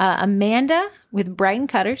 Amanda with Brighton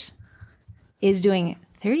Cutters is doing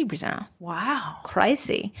 30% off. Wow.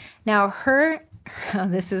 Crazy. Now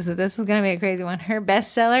this is going to be a crazy one. Her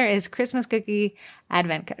bestseller is Christmas Cookie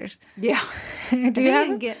Advent Cutters. Yeah.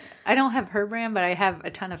 I don't have her brand, but I have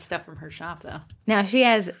a ton of stuff from her shop though. Now she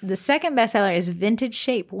has the second bestseller is Vintage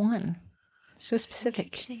Shape 1. So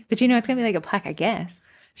specific. But it's going to be like a plaque, I guess.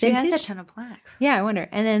 She has a ton of plaques. Yeah, I wonder.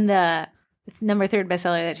 And then the number 3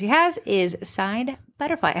 bestseller that she has is Side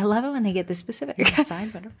Butterfly. I love it when they get this specific.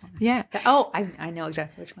 Side Butterfly. Yeah. Oh, I know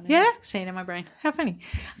exactly which one. Yeah? Saying in my brain. How funny.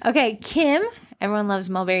 Okay, Kim. Everyone loves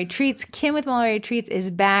Mulberry Treats. Kim with Mulberry Treats is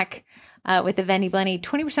back with the Vendy Blendy.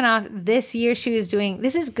 20% off this year. She was doing,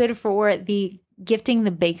 this is good for the gifting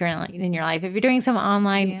the baker in your life. If you're doing some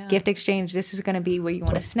online gift exchange, this is going to be where you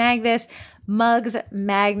want to snag this. Mugs,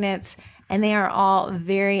 magnets, and they are all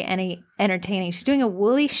very entertaining. She's doing a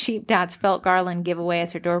woolly sheep dots felt garland giveaway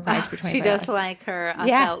as her door prize for $25. She does like her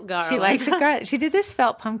felt garland. She likes a garland. She did this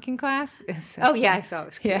felt pumpkin class. So yeah, I saw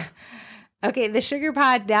it. Yeah. Okay, the Sugar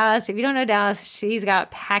Pod Dallas. If you don't know Dallas, she's got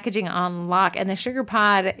packaging on lock, and the Sugar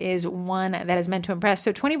Pod is one that is meant to impress.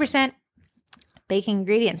 So 20% baking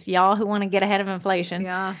ingredients. Y'all who want to get ahead of inflation.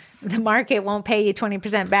 Yes. The market won't pay you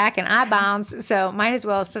 20% back in I-bonds, so might as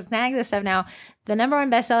well snag this stuff now. The number 1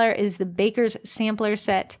 bestseller is the Baker's Sampler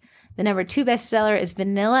Set. The number 2 bestseller is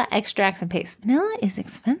Vanilla Extracts and Paste. Vanilla is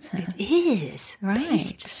expensive. It is. Right.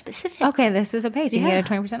 Paste specific. Okay, this is a paste. You can get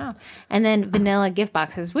a 20% off. And then vanilla gift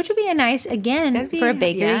boxes, which would be a nice, for a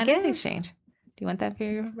bakery gift exchange. Do you want that for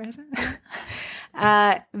your present?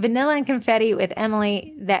 Vanilla and Confetti with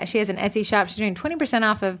Emily. That she has an Etsy shop. She's doing 20%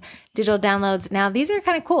 off of digital downloads. Now, these are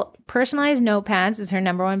kind of cool. Personalized Notepads is her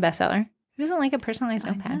number 1 bestseller. Who doesn't like a personalized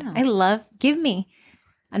notepad? Give me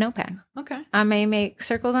a notepad. Okay. I may make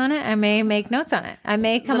circles on it. I may make notes on it. I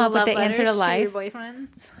may come up with the answer to life. Your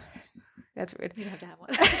boyfriends. That's weird. You don't have to have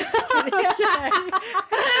one.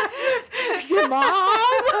 Your mom.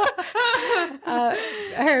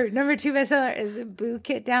 Her number 2 bestseller is a Boo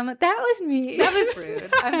Kit Download. That was me. That was rude.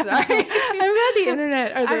 I'm sorry. I'm glad the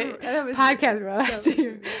internet or the podcast roast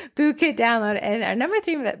you. Boo Kit Download. And our number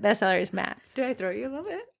 3 bestseller is Matt's. Did I throw you a little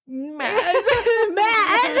bit? Matt.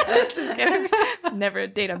 Just kidding. Never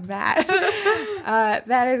date a Matt.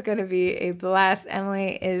 That is going to be a blast.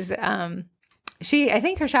 Emily is I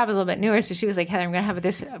think her shop is a little bit newer, so she was like, Heather, I'm going to have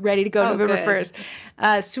this ready to go November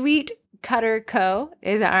 1st. Sweet Cutter Co.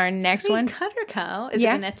 is our next one. Sweet Cutter Co. Is it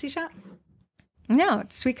an Etsy shop? No,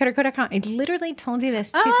 it's sweetcutterco.com. I literally told you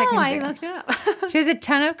this 2 seconds ago. I looked it up. She has a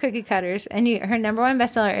ton of cookie cutters, and her number 1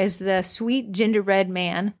 bestseller is the Sweet Gingerbread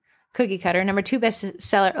Man cookie cutter. Number 2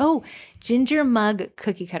 bestseller, Ginger Mug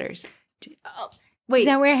cookie cutters. Oh, wait, is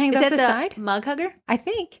that where it hangs off the side? Mug hugger? I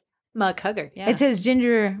think. Mug hugger, yeah. It says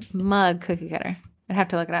Ginger Mug cookie cutter. I'd have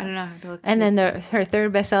to look it up. I don't know. I have to look it up. And then her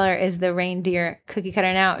 3rd bestseller is the Reindeer cookie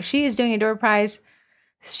cutter. Now, she is doing a door prize.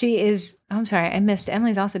 I'm sorry, I missed.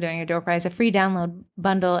 Emily's also doing a door prize, a free download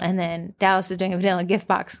bundle, and then Dallas is doing a vanilla gift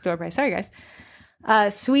box door prize. Sorry, guys.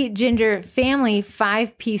 Sweet Ginger Family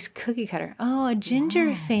 5-piece cookie cutter. Oh, a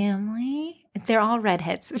ginger family. They're all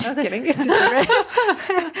redheads. Just kidding. It's red.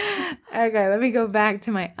 Okay, let me go back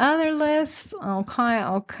to my other list.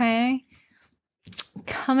 Okay.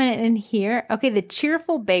 Coming in here. Okay, the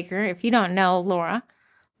Cheerful Baker. If you don't know Laura.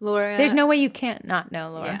 There's no way you can't not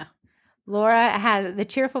know Laura. Yeah. Laura has the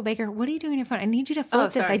Cheerful Baker. What are you doing on your phone? I need you to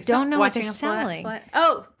flip this. I don't know what they're selling.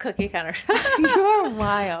 Cookie cutters. You're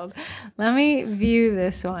wild. Let me view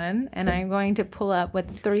this one, and I'm going to pull up what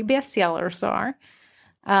the 3 bestsellers are.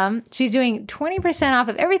 She's doing 20% off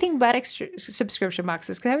of everything but subscription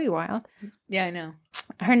boxes. Could that be wild? Yeah, I know.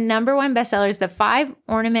 Her number 1 bestseller is the 5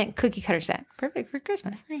 ornament cookie cutter set. Perfect for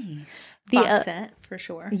Christmas. Nice. Box set for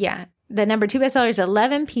sure. Yeah. The number 2 bestseller is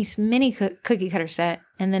 11-piece mini cookie cutter set.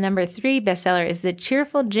 And the number 3 bestseller is the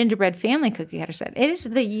Cheerful Gingerbread Family cookie cutter set. It is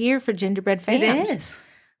the year for gingerbread fans. It is.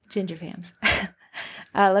 Ginger fans.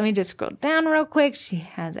 Let me just scroll down real quick. She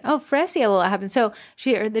has, Fresia will happen. So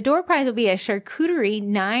the door prize will be a charcuterie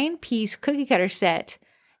 9-piece cookie cutter set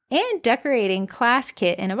and decorating class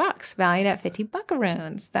kit in a box valued at 50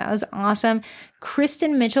 buckaroons. That was awesome.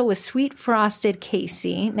 Kristen Mitchell with Sweet Frosted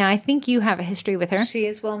Casey. Now, I think you have a history with her. She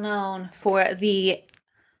is well known for the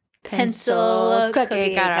pencil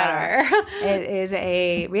cookie cutter. It is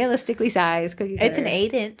a realistically sized cookie cutter. It's an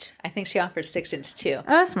 8-inch. I think she offers 6-inch too. Oh,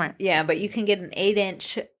 that's smart. Yeah, but you can get an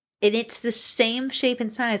 8-inch. And it's the same shape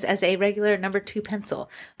and size as a regular number 2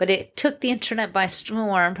 pencil. But it took the internet by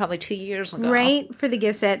storm probably 2 years ago. Right for the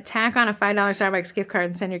gift set. Tack on a $5 Starbucks gift card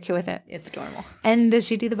and send your kid with it. It's adorable. And does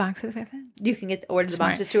she do the boxes with it? You can order the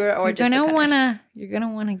boxes to her, or you're just gonna the cutters. You're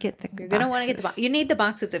gonna want to get the. You're gonna want to get the box. You need the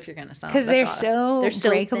boxes if you're gonna sell them. Because they're so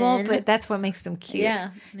breakable, thin. but that's what makes them cute.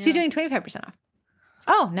 Yeah. She's doing 25% off.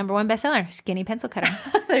 Oh, number 1 bestseller, skinny pencil cutter.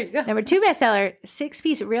 There you go. Number 2 bestseller,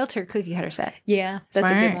 6-piece realtor cookie cutter set. Yeah,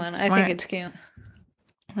 that's a good one. I think it's cute.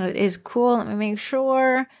 It is cool. Let me make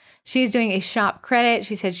sure. She's doing a shop credit.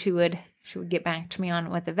 She said she would get back to me on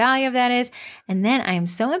what the value of that is. And then I am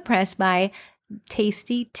so impressed by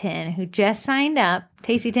Tasty Tin, who just signed up.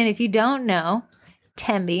 Tasty Tin, if you don't know,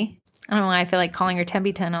 Temby. I don't know why I feel like calling her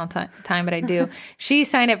Temby Tin all the time, but I do. She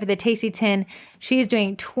signed up for the Tasty Tin. She is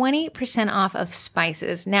doing 20% off of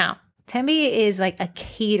spices. Now, Temby is like a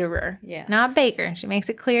caterer, not baker. She makes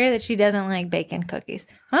it clear that she doesn't like bacon cookies.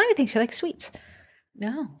 I don't even think she likes sweets.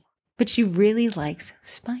 No. But she really likes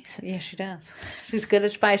spices. Yeah, she does. She's good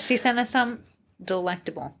at spice. She sent us some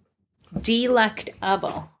delectable.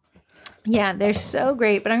 Yeah, they're so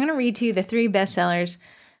great. But I'm going to read to you the 3 bestsellers.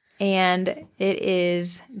 And it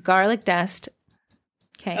is garlic dust.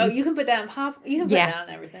 Okay. Oh, you can put that in pop. You can put that on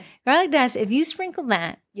everything. Garlic dust. If you sprinkle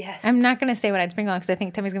that. Yes. I'm not going to say what I'd sprinkle on because I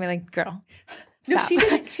think Tammy's going to be like, girl. No, stop.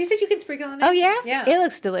 she said you can sprinkle on it. Oh, yeah? Yeah. It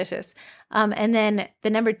looks delicious. And then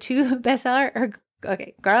the number 2 bestseller,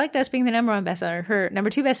 garlic dust being the number 1 bestseller. Her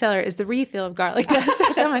number 2 bestseller is the refill of garlic dust.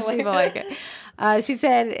 That's how much people like it. She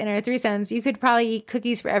said in her 3 cents, you could probably eat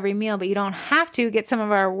cookies for every meal, but you don't have to. Get some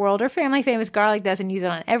of our world or family famous garlic dust and use it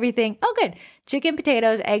on everything. Oh, good. Chicken,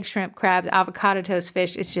 potatoes, eggs, shrimp, crabs, avocado toast,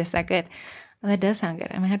 fish. It's just that good. Oh, that does sound good.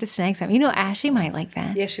 I'm going to have to snag some. You know, Ashley might like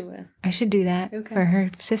that. Yes, she would. I should do that for her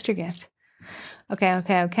sister gift.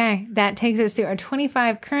 Okay. That takes us through our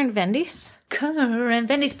 25 current Vendys.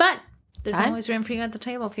 But there's always room for you at the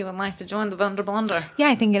table if you would like to join the Vendor Blunder. Yeah,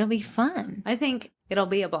 I think it'll be fun. I think it'll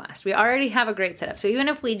be a blast. We already have a great setup. So even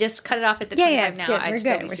if we just cut it off at the 25 now, I'd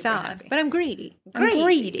still be super happy. But I'm greedy.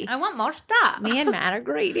 I want more stuff. Me and Matt are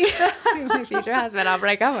greedy. My future husband, I'll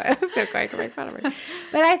break up with. So quick, make fun of me.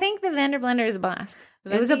 But I think the Vendor Blender is a blast.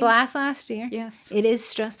 It was a blast last year. Yes. It is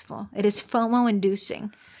stressful. It is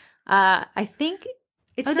FOMO-inducing. I think...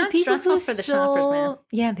 It's not stressful for the shoppers, man.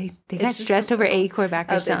 Yeah, they got stressed over Acorn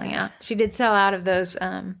backers selling out. She did sell out of those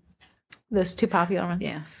 2 popular ones.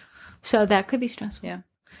 Yeah. So that could be stressful.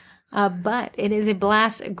 Yeah. But it is a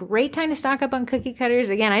blast. A great time to stock up on cookie cutters.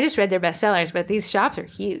 Again, I just read their bestsellers, but these shops are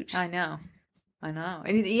huge. I know.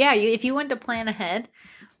 And yeah, if you want to plan ahead,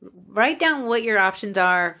 write down what your options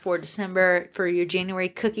are for December, for your January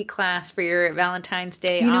cookie class, for your Valentine's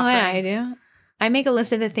Day You know offerings. what I do? I make a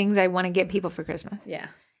list of the things I want to get people for Christmas. Yeah.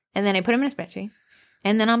 And then I put them in a spreadsheet.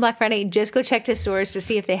 And then on Black Friday, just go check to stores to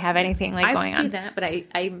see if they have anything going on. I do that, but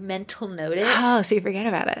I mental note it. Oh, so you forget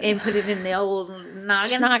about it. And put it in the old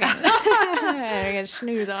noggin. I get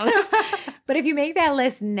snooze on it. But if you make that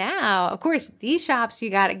list now, of course, these shops, you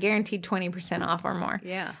got a guaranteed 20% off or more.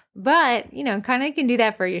 Yeah. But, kind of can do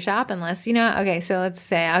that for your shopping list. Okay, so let's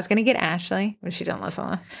say I was going to get Ashley, but she don't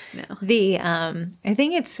listen. No. I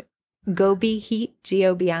think it's Gobi Heat,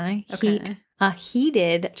 Gobi, Heat, a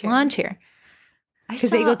heated lawn chair. Because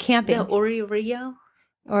they go camping. The Oreo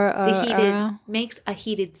or the heated makes a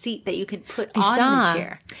heated seat that you can put on the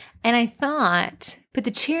chair. And I thought, but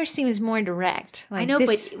the chair seems more direct. Like I know,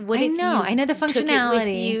 this, but what if I know the functionality. Took it with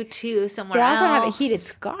you to somewhere they else? also have a heated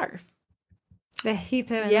scarf. The heat's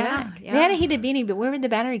in the back. Yeah. They had a heated beanie, but where would the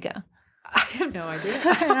battery go? I have no idea.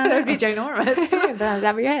 That would be ginormous. But on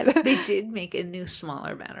top of your head. They did make a new,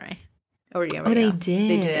 smaller battery. Oreo. Oh, they did.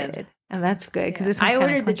 They did. Oh, that's good because I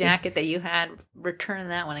ordered the jacket that you had.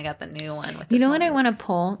 Returned that when I got the new one. With you know what I want to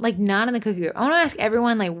pull? Like not in the cookie group. I want to ask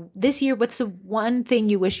everyone like this year, what's the one thing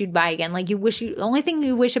you wish you'd buy again? Like the only thing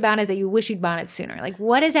you wish about is that you wish you'd bought it sooner. Like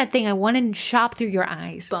what is that thing? I want to shop through your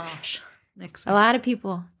eyes. Bosch. A lot of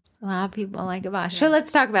people like a Bosch. Yeah. So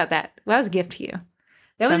let's talk about that. Well, that was a gift to you.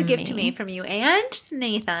 That was a gift to me from you and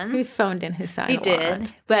Nathan. He phoned in his side. He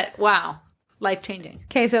did. But wow. Life-changing.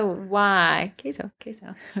 Okay, so why? Queso.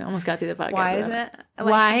 I almost got through the podcast. Why is it?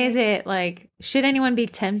 Why is it like, should anyone be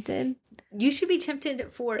tempted You should be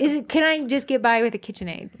tempted for. Can I just get by with a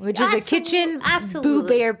KitchenAid, which is a kitchen Boo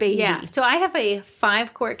Bear baby? Yeah. So I have a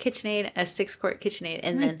 5-quart KitchenAid, a 6-quart KitchenAid,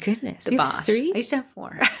 and then goodness, the Bosch. 3? I used to have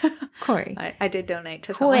 4. Corey, I did donate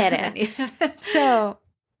to someone that needed it. So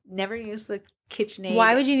never use the KitchenAid.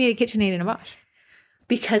 Why would you need a KitchenAid and a Bosch?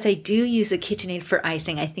 Because I do use a KitchenAid for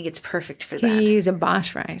icing. I think it's perfect for that. Can you use a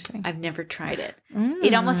Bosch for icing? I've never tried it.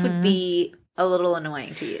 It almost would be a little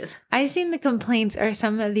annoying to use. I've seen the complaints are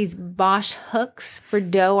some of these Bosch hooks for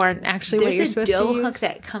dough aren't actually what you're supposed to use. There's a dough hook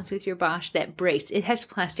that comes with your Bosch that breaks. It has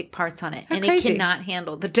plastic parts on it, and crazy. It cannot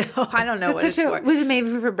handle the dough. I don't know what it's for. Was it maybe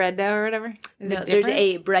for bread dough or whatever? No, there's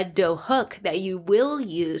a bread dough hook that you will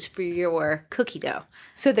use for your cookie dough.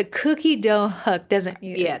 So the cookie dough hook doesn't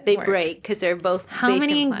use. Yeah, they break because they're both How based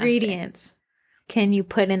many in plastic. ingredients can you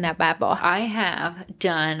put in that bad boy? I have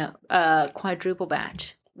done a quadruple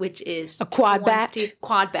batch, which is a quad batch.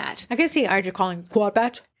 Quad batch. I can see Audrey calling quad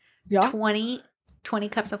batch. Yeah, 20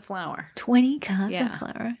 cups of flour. 20 cups of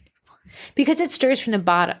flour, because it stirs from the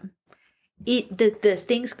bottom. The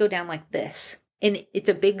things go down like this, and it's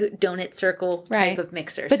a big donut circle type of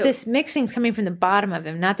mixer. But this mixing's coming from the bottom of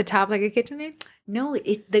him, not the top like a KitchenAid. No,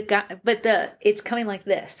 it's coming like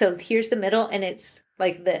this. So here's the middle, and it's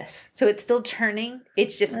like this. So it's still turning.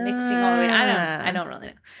 It's just mixing all the way. I don't really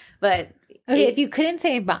know, but okay. If you couldn't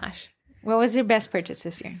say Bosch, what was your best purchase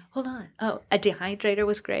this year? Hold on. Oh, a dehydrator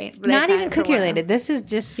was great. Not even cookie related. This is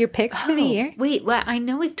just your picks for the year. Wait, well, I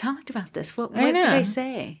know we've talked about this. What did I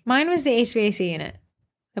say? Mine was the HVAC unit,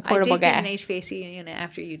 the portable guy. I did get an HVAC unit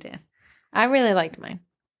after you did. I really liked mine.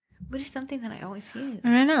 But it's something that I always use.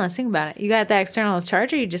 I don't know. Let's think about it. You got that external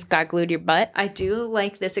charger? You just got glued to your butt? I do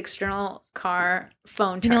like this external car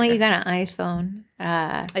phone charger. You know what? You got an iPhone 13.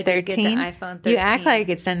 I did get the iPhone 13. You act like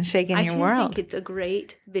it's done shaking your world. I think it's a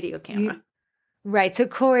great video camera. Right. So,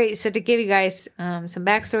 Corey, to give you guys some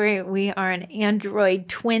backstory, we are an Android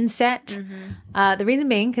twin set. Mm-hmm. The reason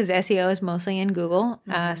being because SEO is mostly in Google.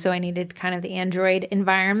 So I needed kind of the Android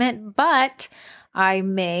environment. But I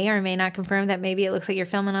may or may not confirm that maybe it looks like you're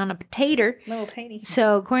filming on a potato. Little tiny.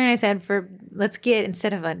 So Corey and I said, let's get,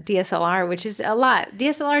 instead of a DSLR, which is a lot.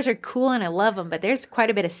 DSLRs are cool and I love them, but there's quite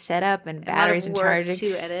a bit of setup and batteries and charging.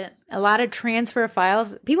 To edit. A lot of transfer of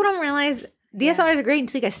files. People don't realize DSLRs are great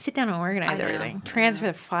until you guys sit down and organize everything. Transfer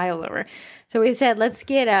the files over. So we said, let's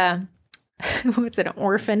get an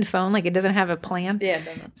orphaned phone, like it doesn't have a plan. Yeah, it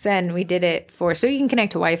doesn't. So, and we did it so you can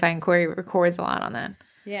connect to Wi-Fi, and Corey records a lot on that.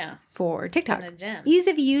 Yeah. For TikTok. Ease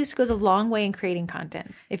of use goes a long way in creating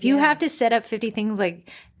content. If you have to set up 50 things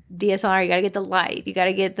like DSLR, you got to get the light, you got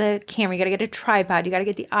to get the camera, you got to get a tripod, you got to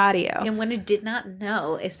get the audio. And what I did not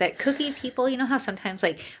know is that cookie people, you know how sometimes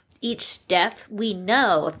like each step we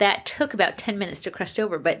know that took about 10 minutes to crust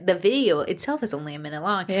over, but the video itself is only a minute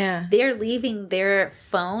long. Yeah. They're leaving their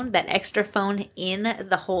phone, that extra phone, in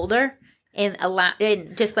the holder and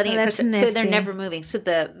just letting it crust. So they're never moving. So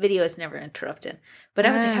the video is never interrupted. But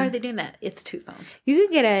I was like, how are they doing that? It's 2 phones. You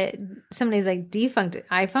could get somebody's like defunct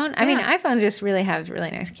iPhone. I mean, iPhone just really has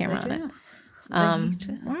really nice camera on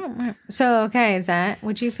it. So okay, is that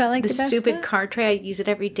what you felt like the best stupid stuff? card tray? I use it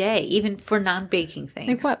every day, even for non-baking things.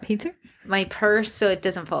 Like what, pizza? My purse, so it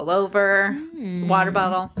doesn't fall over. Water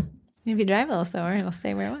bottle. If you drive a little slower, it'll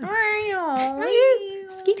stay where it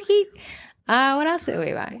was. Skeet skeet. What else did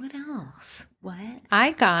we buy? What else? What?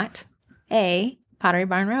 I got a Pottery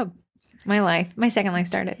Barn robe. My second life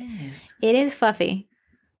started. It is fluffy.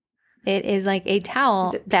 It is like a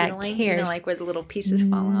towel that peeling, cares. You know, like where the little pieces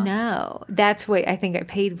fall off? No, that's what I think I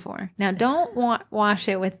paid for. Now, don't wash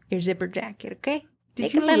it with your zipper jacket, okay?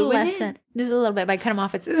 Take a little lesson. Just a little bit by cutting them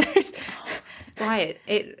off with scissors. Why?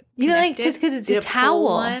 Because it's a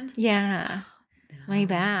towel. Yeah. My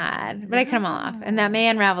bad. But I cut them all off. And that may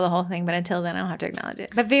unravel the whole thing, but until then, I'll have to acknowledge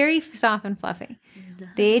it. But very soft and fluffy.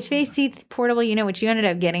 The HVAC portable unit, which you ended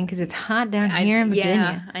up getting because it's hot down here in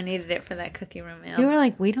Virginia. Yeah, I needed it for that cookie room meal. You were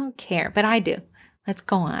like, we don't care. But I do. Let's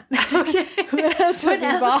go on. Okay. What else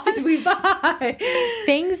did we buy?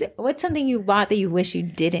 What's something you bought that you wish you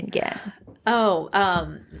didn't get? Oh,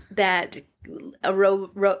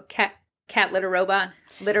 cat litter robot.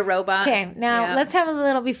 Okay, now let's have a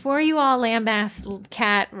little, before you all lambaste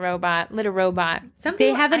cat robot, litter robot.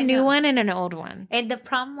 They have a new one and an old one. And the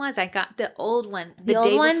problem was I got the old one the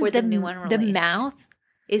day before the new one released. The mouth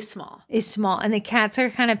is small. And the cats are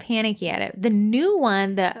kind of panicky at it. The new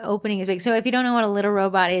one, the opening is big. So if you don't know what a litter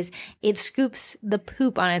robot is, it scoops the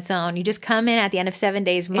poop on its own. You just come in at the end of 7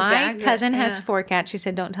 days. My cousin has 4 cats. She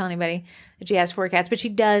said, don't tell anybody. that she has 4 cats, but she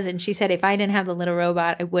does. And she said, if I didn't have the little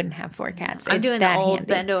robot, I wouldn't have 4 cats. I'm It's doing the that old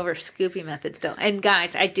handy. bend over Scoopy method still. And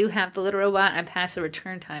guys, I do have the little robot. I'm past the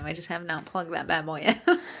return time. I just have not plugged that bad boy in.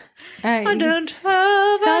 I don't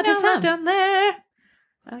have sell it to some. down there.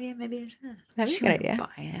 Oh yeah, maybe I should. That'd be a good idea.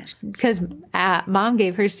 Buy it. Because Mom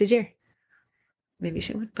gave hers to Jer. Maybe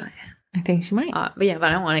she would buy it. I think she might. But yeah,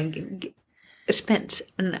 but I want to spend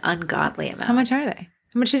an ungodly amount. How much are they?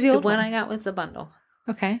 How much is the The old one one? I got was the bundle.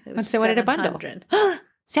 Okay. It was Let's say what did a bundle? $700.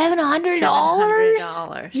 $700?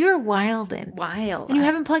 $700. You're wildin'. Wild. And you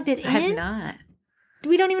haven't plugged it in? I have not.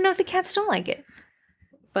 We don't even know if the cats don't like it.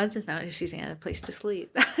 Buds is not just using it as a place to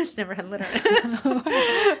sleep. It's never had litter. As long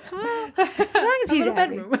as he's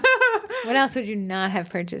happy. bedroom. What else would you not have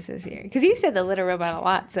purchased this year? Because you said the litter robot a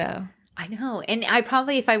lot, so I know. And I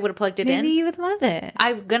probably, if I would have plugged it maybe in, you would love it.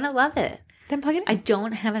 I'm going to love it. Then plug it in. I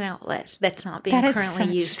don't have an outlet that's not being That is currently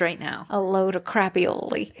such used right now. a load of crappy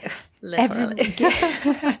oldie. Literally.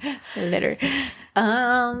 Litter.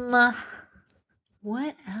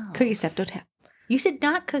 What else? Cookie stuff, don't tap. You said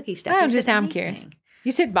not cookie stuff. Oh, You just said now I'm anything. curious.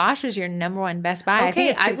 You said Bosch was your number one Best Buy. Okay,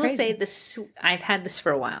 it's I pretty will crazy. say this. I've had this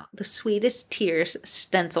for a while. The Sweetest Tears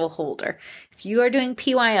stencil holder. If you are doing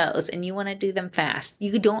PYOs and you want to do them fast,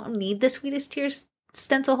 you don't need the Sweetest Tears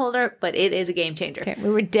stencil holder, but it is a game changer. Okay, we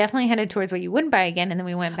were definitely headed towards what you wouldn't buy again, and then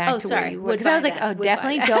we went back to where you would. Because I was like, oh,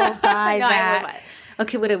 definitely don't buy No, I that. would buy it.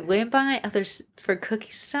 Okay, what I wouldn't buy others for cookie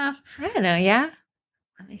stuff? I don't know, yeah?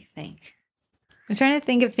 Let me think. I'm trying to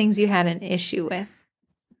think of things you had an issue with.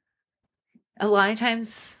 A lot of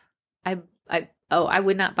times, I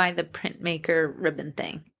would not buy the printmaker ribbon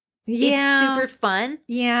thing. Yeah. It's super fun.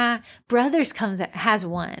 Yeah. Brothers has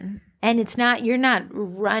one. And it's not, you're not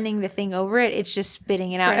running the thing over it. It's just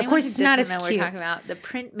spitting it out. Of course, it's not as cute. We're talking about the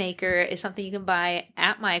printmaker is something you can buy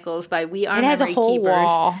at Michael's by We Are It has a Memory whole Keepers.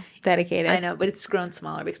 wall dedicated. I know, but it's grown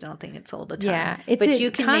smaller because I don't think it's sold a ton. Yeah, but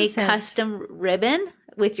you can make custom ribbon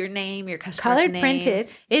with your name, your customer's Colored name. printed.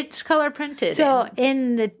 It's color printed. So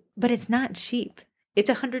but it's not cheap. It's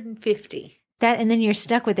 $150. And then you're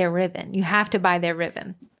stuck with their ribbon. You have to buy their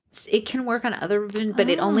ribbon. It can work on other ribbon, but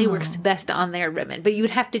it only works best on their ribbon. But you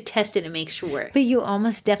would have to test it and make sure. But you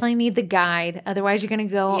almost definitely need the guide. Otherwise, you're going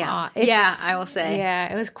to go off. Yeah, I will say.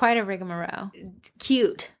 Yeah, it was quite a rigmarole.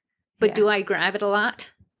 Cute. But do I grab it a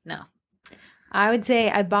lot? No. I would say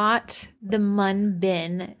I bought the Mun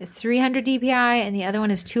Bin 300 DPI and the other one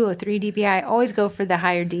is 203 DPI. Always go for the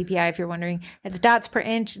higher DPI if you're wondering. It's dots per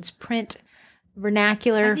inch. It's print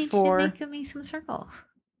vernacular I need for. You to make me some circles.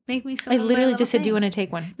 Make me some. I literally just said, do you want to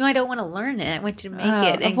take one? No, I don't want to learn it. I want you to make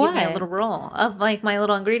it and give me a little roll of like my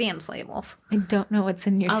little ingredients labels. I don't know what's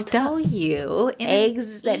in your I'll stuff. tell you.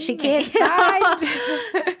 Eggs that she can't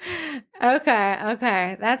find.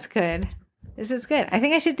 Okay. That's good. This is good. I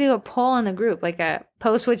think I should do a poll in the group, like a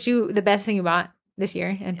post the best thing you bought this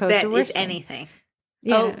year and post that the worst is thing. anything.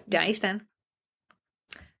 Yeah. Oh, Dyson.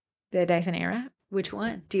 The Dyson Airwrap. Which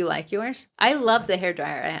one? Do you like yours? I love the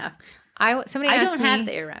hairdryer I have. Somebody I asked don't me, have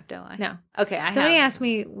the Airwrap, do I? No. Okay, Somebody asked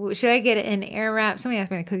me, should I get an Airwrap? Somebody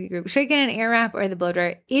asked me in the cookie group, should I get an Airwrap or the blow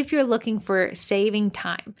dryer? If you're looking for saving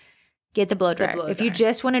time, get the blow dryer. If you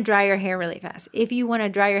just want to dry your hair really fast. If you want to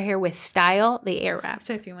dry your hair with style, the Airwrap.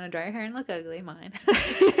 So if you want to dry your hair and look ugly, mine.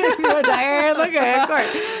 If you want to dry your hair and look good, of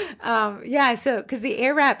course. Yeah, so because the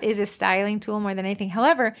Airwrap is a styling tool more than anything.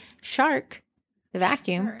 However, Shark, the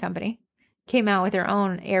vacuum company, came out with their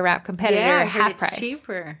own Airwrap competitor at half price.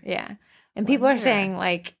 Cheaper. Yeah. And people are saying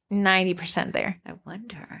like 90% there. I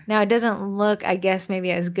wonder. Now, it doesn't look, I guess, maybe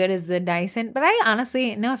as good as the Dyson. But I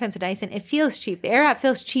honestly, no offense to Dyson, it feels cheap. The Airwrap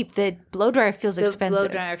feels cheap. The blow dryer feels expensive. The blow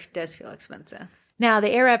dryer does feel expensive. Now, the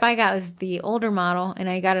Airwrap I got was the older model, and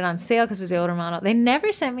I got it on sale because it was the older model. They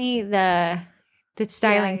never sent me the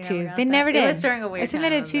styling tube. They never did. It was during a weird I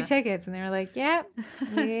submitted time, 2 tickets, and they were like, yep,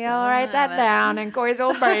 I'll write that down in Corey's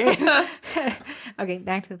old brain. Okay,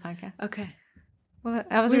 back to the podcast. Okay. Well,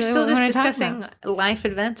 that was We're really still what I just wanted to talk discussing about. life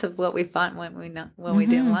events of what we bought and what we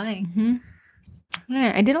didn't like.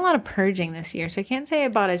 Yeah, I did a lot of purging this year, so I can't say I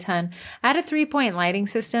bought a ton. I had a 3-point lighting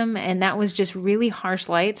system, and that was just really harsh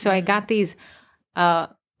light. So I got these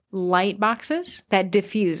light boxes that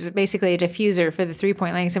diffuse, basically a diffuser for the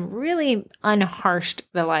 3-point lighting system, really unharshed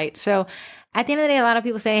the light. So at the end of the day, a lot of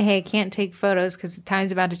people say, hey, I can't take photos because the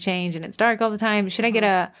time's about to change and it's dark all the time. Should I get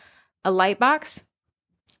a light box?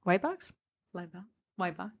 White box?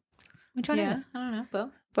 White box. Which one is it? I don't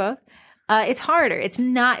know. Both. It's harder. It's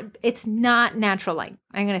not natural light.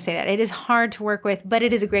 I'm going to say that. It is hard to work with, but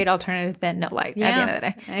it is a great alternative than no light at the end of the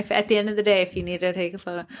day. At the end of the day, if you need to take a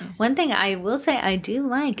photo. One thing I will say I do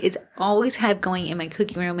like is always have going in my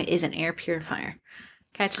cooking room is an air purifier.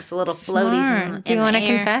 Catches the little floaties in Do you want to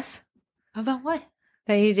confess? About what?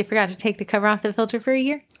 That you forgot to take the cover off the filter for a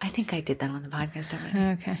year? I think I did that on the podcast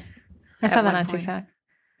already. Okay. I saw that on TikTok.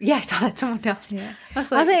 Yeah, I saw that someone else. Yeah. I'll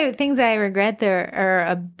say things I regret. There are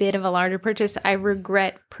a bit of a larger purchase. I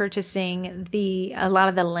regret purchasing a lot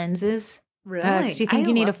of the lenses. Really? Do you think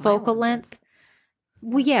you need a focal length?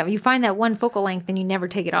 Well, yeah. You find that one focal length and you never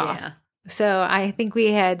take it off. Yeah. So I think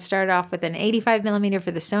we had started off with an 85 millimeter for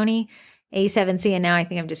the Sony A7C, and now I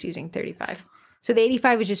think I'm just using 35. So the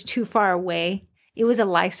 85 was just too far away. It was a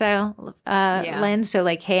lifestyle lens. So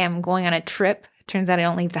like, hey, I'm going on a trip. Turns out I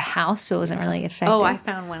don't leave the house, so it wasn't really effective. Oh, I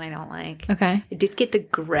found one I don't like. Okay. I did get the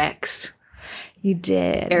Grex. You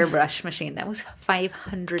did. Airbrush machine. That was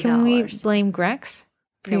 $500. Can we blame Grex?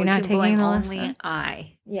 No, you're not taking the only lesson?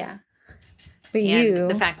 I. Yeah. But And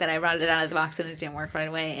the fact that I brought it out of the box and it didn't work right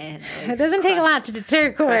away. And it doesn't take a lot to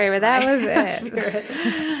deter Corey, but that was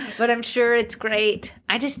it. But I'm sure it's great.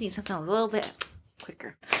 I just need something a little bit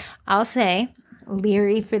quicker. I'll say,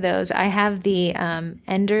 leery for those. I have the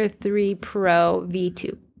Ender 3 Pro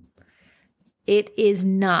V2. It is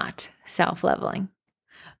not self-leveling.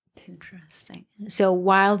 Interesting. So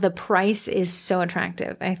while the price is so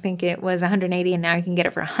attractive, I think it was $180 and now you can get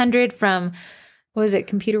it for $100 from, what was it,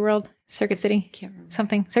 Computer World? Circuit City? Can't remember.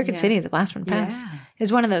 Something. Circuit City, the last one passed. Yeah.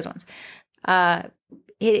 Is one of those ones.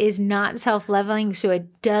 It is not self-leveling, so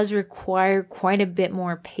it does require quite a bit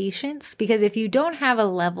more patience because if you don't have a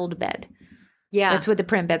leveled bed, that's what the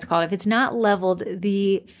print bed's called. If it's not leveled,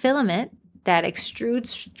 the filament that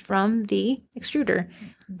extrudes from the extruder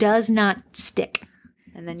does not stick.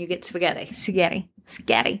 And then you get spaghetti.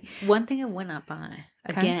 Spaghetti. One thing I went up on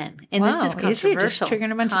again, and wow, this is controversial. You're just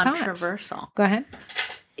triggering a bunch of thoughts. Go ahead.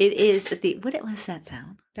 It is what was that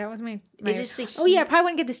sound? That was my it is the Oh yeah, I probably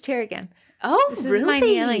wouldn't get this chair again. Oh, this really? is my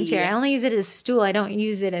kneeling chair. I only use it as a stool. I don't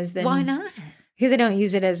use it as the. Why not? Because I don't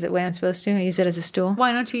use it as the way I'm supposed to. I use it as a stool.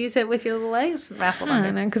 Why don't you use it with your legs wrapped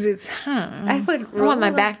on it? Because it's. I want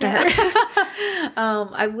my back to hurt.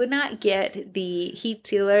 I would not get the heat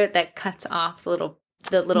sealer that cuts off the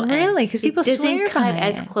little really, because people it swear doesn't cut by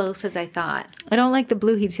as it. Close as I thought. I don't like the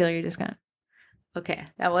blue heat sealer you just got. Okay,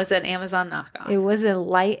 that was an Amazon knockoff.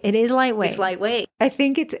 It is lightweight. It's lightweight. I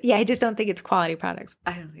think it's. Yeah, I just don't think it's quality products.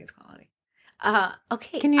 I don't think it's quality.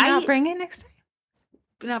 Okay. Can you not bring it next time?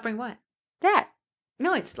 Not bring what? That.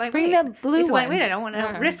 No, it's lightweight. Bring the blue it's one. lightweight. I don't want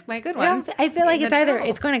to risk my good one. I feel like it's either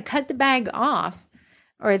it's going to cut the bag off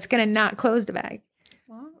or it's going to not close the bag.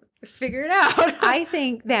 Well, figure it out. I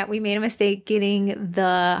think that we made a mistake getting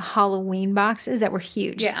the Halloween boxes that were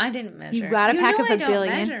huge. Yeah, I didn't measure. You got a pack of a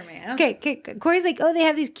billion. Measure, man. Okay. Corey's like, oh, they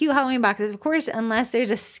have these cute Halloween boxes. Of course, unless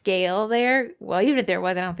there's a scale there. Well, even if there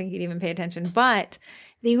was, I don't think you'd even pay attention. But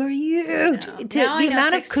they were huge. No. The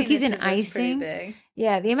amount of cookies and icing. Big.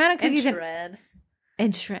 Yeah, the amount of cookies and shred.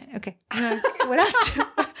 And shred. Okay. What else?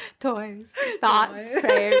 Toys. Thoughts.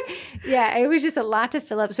 Prayers. Yeah, it was just a lot to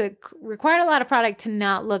fill up. So it required a lot of product to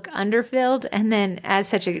not look underfilled. And then as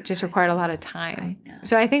such, it just required a lot of time. I know.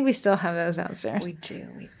 So I think we still have those downstairs. We do.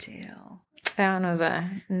 That one was a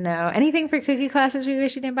no. Anything for cookie classes we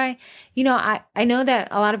wish you didn't buy? You know, I know that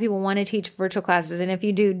a lot of people want to teach virtual classes. And if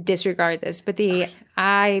you do, disregard this. But the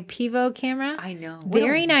iPivo camera. I know.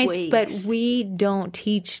 Very nice, but we don't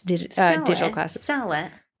teach digital classes. Sell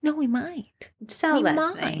it. No, we might. Sell that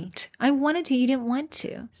might. thing. I wanted to. You didn't want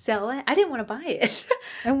to. Sell it? I didn't want to buy it.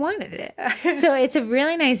 I wanted it. So it's a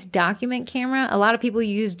really nice document camera. A lot of people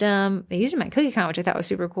used them. They used them at CookieCon, which I thought was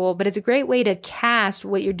super cool. But it's a great way to cast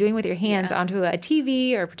what you're doing with your hands onto a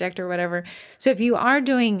TV or a projector or whatever. So if you are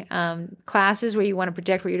doing classes where you want to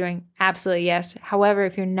project what you're doing, absolutely yes. However,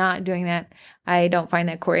 if you're not doing that, I don't find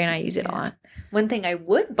that Corey and I use it a lot. One thing I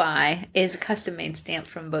would buy is a custom-made stamp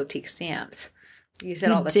from Boutique Stamps. You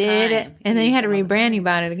said all the time. And then you had to rebrand. You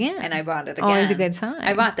bought it again. And I bought it again. Always a good sign.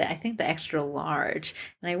 I bought I think the extra large.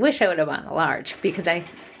 And I wish I would have bought the large because I...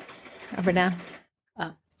 Up or down?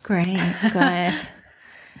 Up. Great. Go ahead.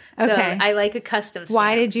 Okay. So I like a custom stamp.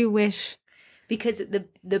 Why did you wish? Because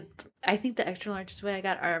I think the extra large is what I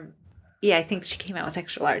got are... Yeah, I think she came out with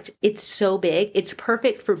extra large. It's so big. It's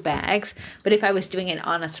perfect for bags. But if I was doing it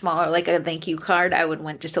on a smaller, like a thank you card, I would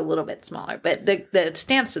want just a little bit smaller. But the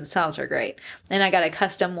stamps themselves are great. And I got a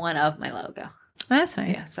custom one of my logo. That's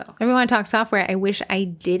nice. Yeah, so everyone talk software. I wish I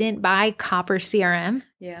didn't buy Copper CRM.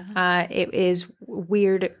 Yeah. It is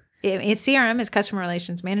weird. It's CRM is customer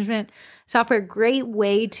relations management software. Great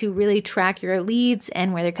way to really track your leads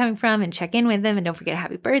and where they're coming from and check in with them. And don't forget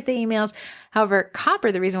happy birthday emails. However,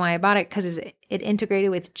 Copper, the reason why I bought it, because it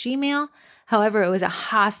integrated with Gmail. However, it was a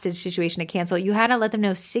hostage situation to cancel. You had to let them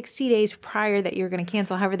know 60 days prior that you were going to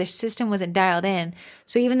cancel. However, their system wasn't dialed in.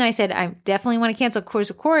 So even though I said, I definitely want to cancel, of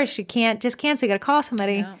course, you can't just cancel. You got to call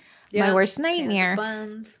somebody. My worst And the nightmare.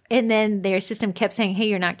 buns. And then their system kept saying, hey,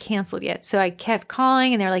 you're not canceled yet. So I kept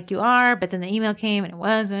calling and they're like, you are. But then the email came and it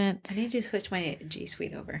wasn't. I need to switch my G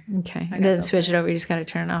Suite over. Okay. It doesn't switch it over. You just got to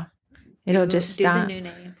turn it off. It'll just stop. Do the new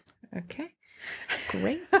name. Okay.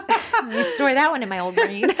 Great. Let me store that one in my old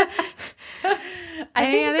brain.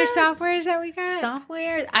 Any other softwares that we got?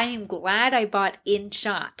 Software. I am glad I bought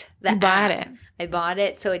InShot. You bought it. I bought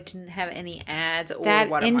it so it didn't have any ads or that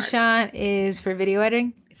watermarks. InShot is for video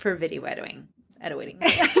editing? For video editing. Editing.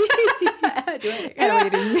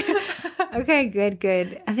 Okay,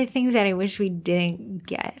 good. Other things that I wish we didn't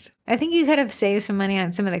get. I think you could have saved some money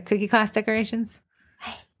on some of the cookie class decorations.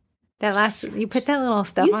 That last, you put that little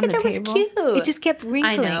stuff on the table. Was cute. It just kept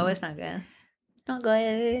wrinkling. I know, it's not good. Not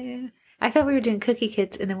good. I thought we were doing cookie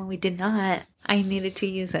kits, and then when we did not, I needed to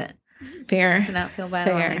use it. Fair. To not feel bad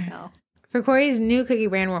about myself. For Corey's new cookie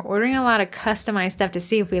brand, we're ordering a lot of customized stuff to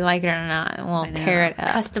see if we like it or not, and we'll tear it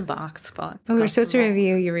up. Custom box. We're supposed to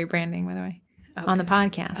review your rebranding, by the way, on the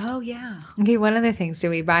podcast. Oh, yeah. Okay, what other things did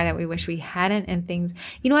we buy that we wish we hadn't? And things,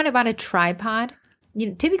 you know what, I bought a tripod.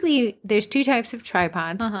 Typically, there's two types of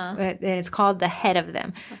tripods, and it's called the head of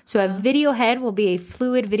them. So a video head will be a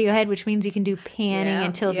fluid video head, which means you can do panning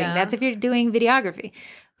and tilting. Yeah. That's if you're doing videography.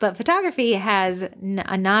 But photography has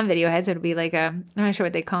a non-video head, so it'll be like I'm not sure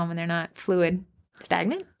what they call them when they're not fluid,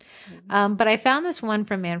 stagnant. But I found this one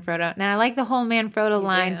from Manfrotto. Now, I like the whole Manfrotto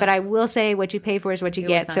line, but I will say what you pay for is what you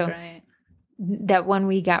get. So that one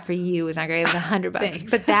we got for you was not great. It was $100.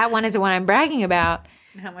 But that one is the one I'm bragging about.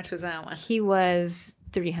 How much was that one? He was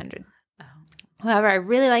 $300. Oh. However, I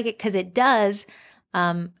really like it because it does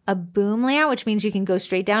a boom layout, which means you can go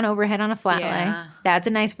straight down overhead on a flat lay. That's a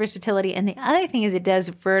nice versatility. And the other thing is it does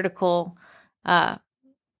vertical.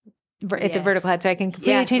 It's a vertical head, so I can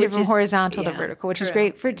completely change it from horizontal to vertical, which is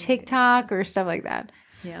great for TikTok or stuff like that.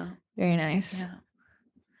 Yeah. Very nice.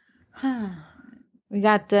 Yeah. We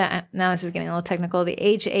got now this is getting a little technical, the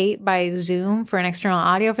H8 by Zoom for an external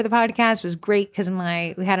audio for the podcast was great because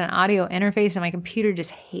we had an audio interface and my computer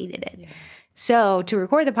just hated it. Yeah. So to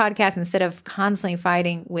record the podcast, instead of constantly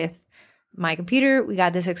fighting with my computer, we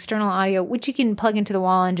got this external audio, which you can plug into the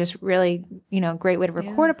wall and just really, great way to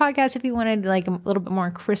record a podcast if you wanted like a little bit more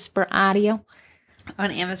crisper audio.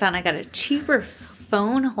 On Amazon, I got a cheaper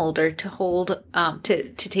phone holder to hold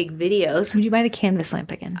to take videos. Would you buy the canvas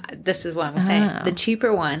lamp again? This is what I'm saying. The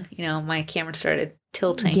cheaper one, my camera started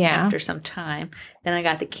tilting after some time. Then I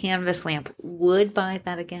got the canvas lamp. Would buy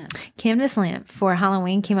that again. Canvas lamp for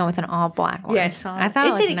Halloween came out with an all black one. Yeah, I saw it. I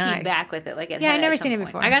thought it didn't nice. keep back with it. I've never seen it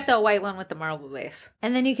before. I got the white one with the marble base.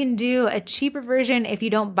 And then you can do a cheaper version if you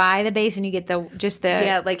don't buy the base and you get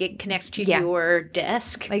like it connects to your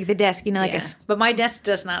desk. Like the desk, But my desk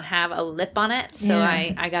does not have a lip on it, so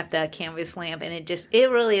I got the canvas lamp, and it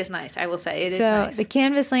really is nice. I will say it is nice. So the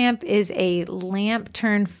canvas lamp is a lamp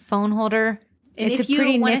turned phone holder. And it's if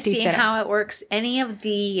you want to see how it works, any of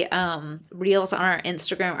the reels on our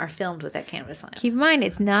Instagram are filmed with that canvas lamp. Keep in mind,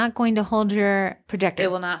 it's not going to hold your projector. It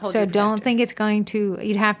will not hold your projector. So don't think it's going to,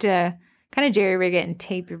 you'd have to kind of jerry rig it and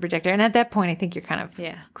tape your projector. And at that point, I think you're kind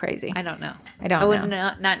of crazy. I don't know. I would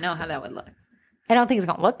not know how that would look. I don't think it's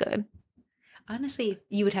going to look good. Honestly,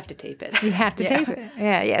 you would have to tape it. You have to tape it.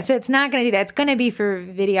 Yeah. So it's not going to do that. It's going to be for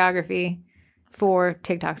videography. For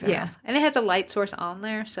TikToks, and it has a light source on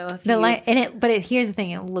there, so if here's the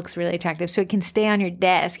thing: it looks really attractive, so it can stay on your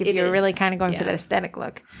desk if you're really kind of going for that aesthetic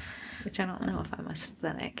look. Which I don't know if I'm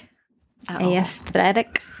aesthetic.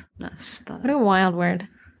 Aesthetic. Not aesthetic. What a wild word!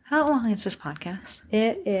 How long is this podcast?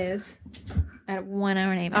 It is at 1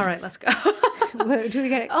 hour and 8 minutes. All right, let's go. Do we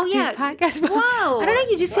got? Podcast. Whoa! I don't know.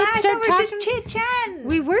 You just said start talking. We're just chit chatting.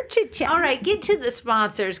 We were chit chatting. All right, get to the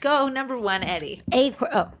sponsors. Go number one, Eddie.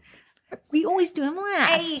 We always do them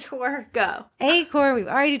last. Go. Acor, we've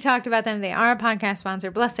already talked about them. They are a podcast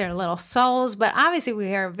sponsor. Bless their little souls. But obviously,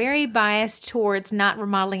 we are very biased towards not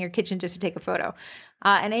remodeling your kitchen just to take a photo.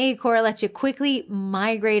 And Acor lets you quickly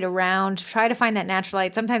migrate around, try to find that natural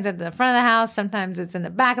light. Sometimes it's in the front of the house, sometimes it's in the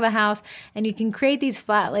back of the house. And you can create these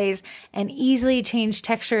flat lays and easily change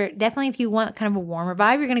texture. Definitely, if you want kind of a warmer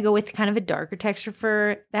vibe, you're going to go with kind of a darker texture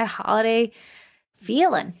for that holiday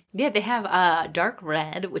feeling. Yeah, they have dark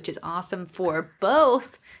red, which is awesome for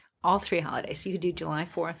all three holidays. You could do July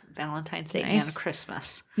 4th, Valentine's Day, and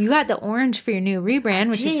Christmas. You got the orange for your new rebrand,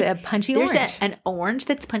 which is a punchy orange. There's an orange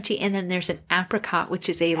that's punchy, and then there's an apricot, which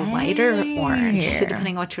is a lighter orange. So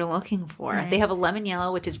depending on what you're looking for. Right. They have a lemon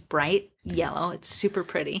yellow, which is bright yellow. It's super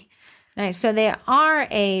pretty. Nice. So they are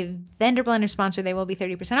a vendor blender sponsor. They will be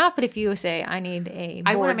 30% off. But if you say, I need a board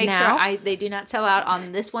I want to make sure they do not sell out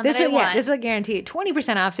on this one that I want. Yeah, this will guarantee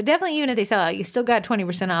 20% off. So definitely even if they sell out, you still got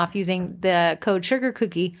 20% off using the code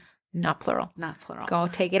SUGARCOOKIE not plural. Not plural. Go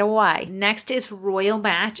take it away. Next is Royal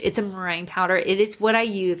Batch. It's a meringue powder. It is what I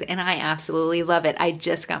use, and I absolutely love it. I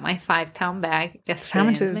just got my 5-pound bag yesterday. How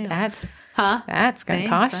much is that? Huh? That's going to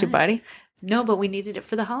cost you, buddy. No, but we needed it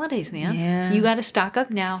for the holidays, man. Yeah. You got to stock up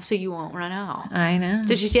now so you won't run out. I know.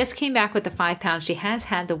 So she just came back with the 5 pounds. She has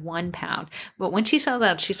had the 1 pound, but when she sells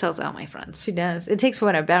out, my friends. She does. It takes,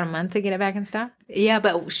 what, about a month to get it back in stock? Yeah,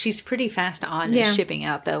 but she's pretty fast on shipping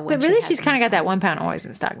out, though. But really, she's kind of got that 1 pound always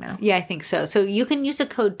in stock now. Yeah, I think so. So you can use the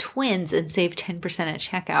code TWINS and save 10% at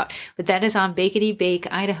checkout. But that is on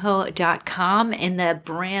baketybakeIdaho.com, and the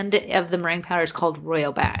brand of the meringue powder is called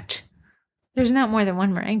Royal Batch. There's not more than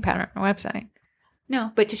one meringue powder on our website.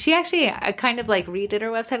 No, but she actually kind of like redid her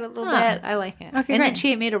website a little bit. I like it. Okay, and great. then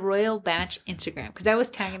she made a Royal Batch Instagram because I was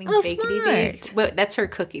tagging Bakety Bake. But that's her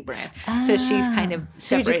cookie brand. So she's kind of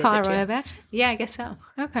So you just call it Royal Batch? Yeah, I guess so.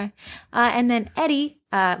 Okay. And then Eddie,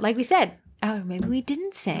 like we said, maybe we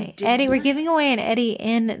didn't say. Eddie, we're giving away an Eddie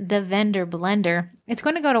in the vendor blender. It's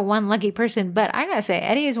going to go to one lucky person, but I gotta say,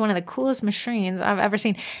 Eddie is one of the coolest machines I've ever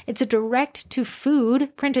seen. It's a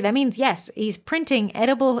direct-to-food printer. That means, yes, he's printing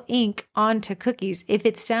edible ink onto cookies. If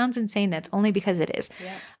it sounds insane, that's only because it is.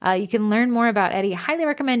 Yeah. You can learn more about Eddie. I highly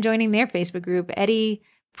recommend joining their Facebook group, Eddie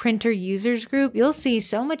Printer Users Group. You'll see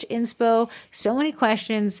so much inspo, so many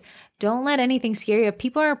questions. Don't let anything scare you.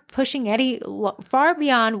 People are pushing Eddie far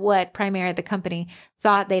beyond what Primaire, the company,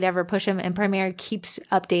 thought they'd ever push him. And Primaire keeps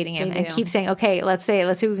updating him and keeps saying, okay, let's see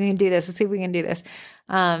if we can do this. Let's see if we can do this.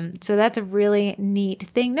 So that's a really neat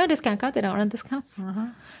thing. No discount code. They don't run discounts.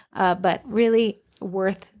 But really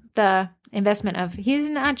worth the investment of, he's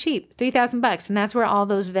not cheap, $3,000. And that's where all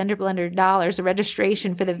those vendor blender dollars, the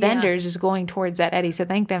registration for the vendors is going towards that Eddie. So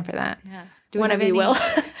thank them for that. Yeah. One of you will.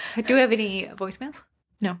 Do we have any voicemails?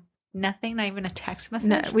 No. Nothing? Not even a text message?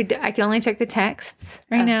 No, I can only check the texts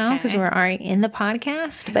right now because we're already in the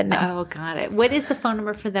podcast, but no. Oh, got it. What is the phone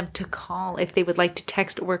number for them to call if they would like to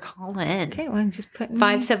text or call in? Okay, well, just put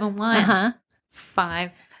 571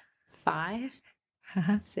 55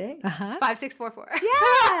 6 5644. Yeah.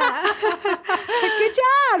 Good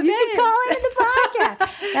job. You can call in the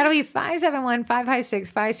podcast. That'll be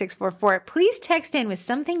 571-556-5644. Please text in with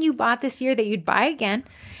something you bought this year that you'd buy again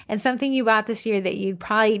and something you bought this year that you'd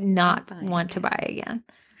probably not want to buy again.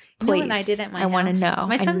 Please. You know what I did at my house? I want to know.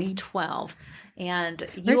 My son's 12. And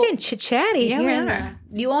we're getting chit-chatty here.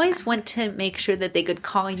 You always want to make sure that they could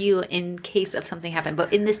call you in case of something happened.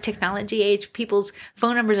 But in this technology age, people's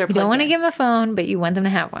phone numbers are plugged in. You don't want to give them a phone, but you want them to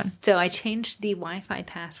have one. So I changed the Wi-Fi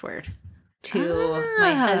password to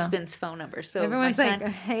my husband's phone number. So everyone's my son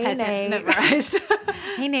like, hey, has Nate. it memorized.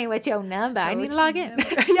 Hey, Nate, what's your number? I need to log in.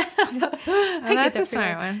 Oh, that's a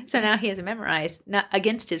smart one. So now he has it memorized, not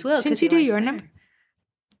against his will. Shouldn't you do your number?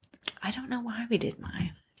 I don't know why we did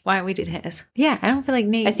mine. Why we did his. Yeah, I don't feel like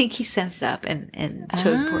Nate. I think he set it up and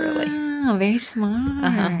chose poorly. Oh, very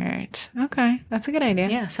smart. Okay, that's a good idea.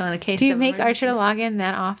 Yeah, so in the case do you make Archer to log in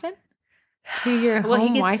that often to your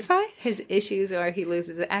home Wi-Fi? His issues are he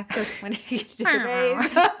loses access when he disobeys.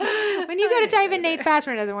 When you go to type in Nate's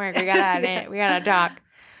password, it doesn't work. We gotta talk.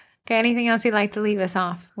 Okay, anything else you'd like to leave us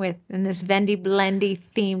off with in this Vendy Blendy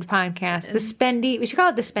themed podcast? The Spendy, we should call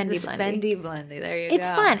it the Spendy Blendy. Spendy Blendy, there you go. It's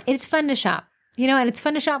fun. It's fun to shop. You know, and it's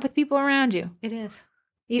fun to shop with people around you. It is.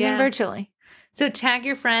 Even virtually. So tag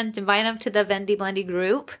your friends, invite them to the Vendy Blendy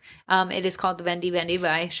group. It is called the Vendy Blendy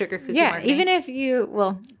by Sugar Cookie Marketing.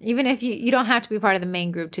 Even if you don't have to be part of the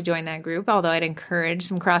main group to join that group, although I'd encourage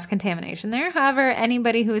some cross-contamination there. However,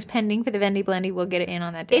 anybody who is pending for the Vendy Blendy will get it in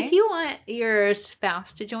on that day. If you want your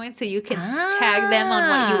spouse to join so you can tag them on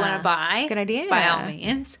what you want to buy. Good idea. By all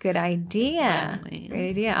means. Good idea. Great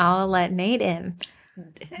idea. I'll let Nate in.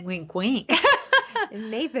 Wink, wink.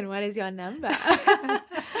 Nathan, what is your number?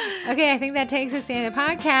 Okay, I think that takes us to the end of the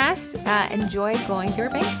podcast. Enjoy going through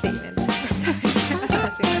our bank statements.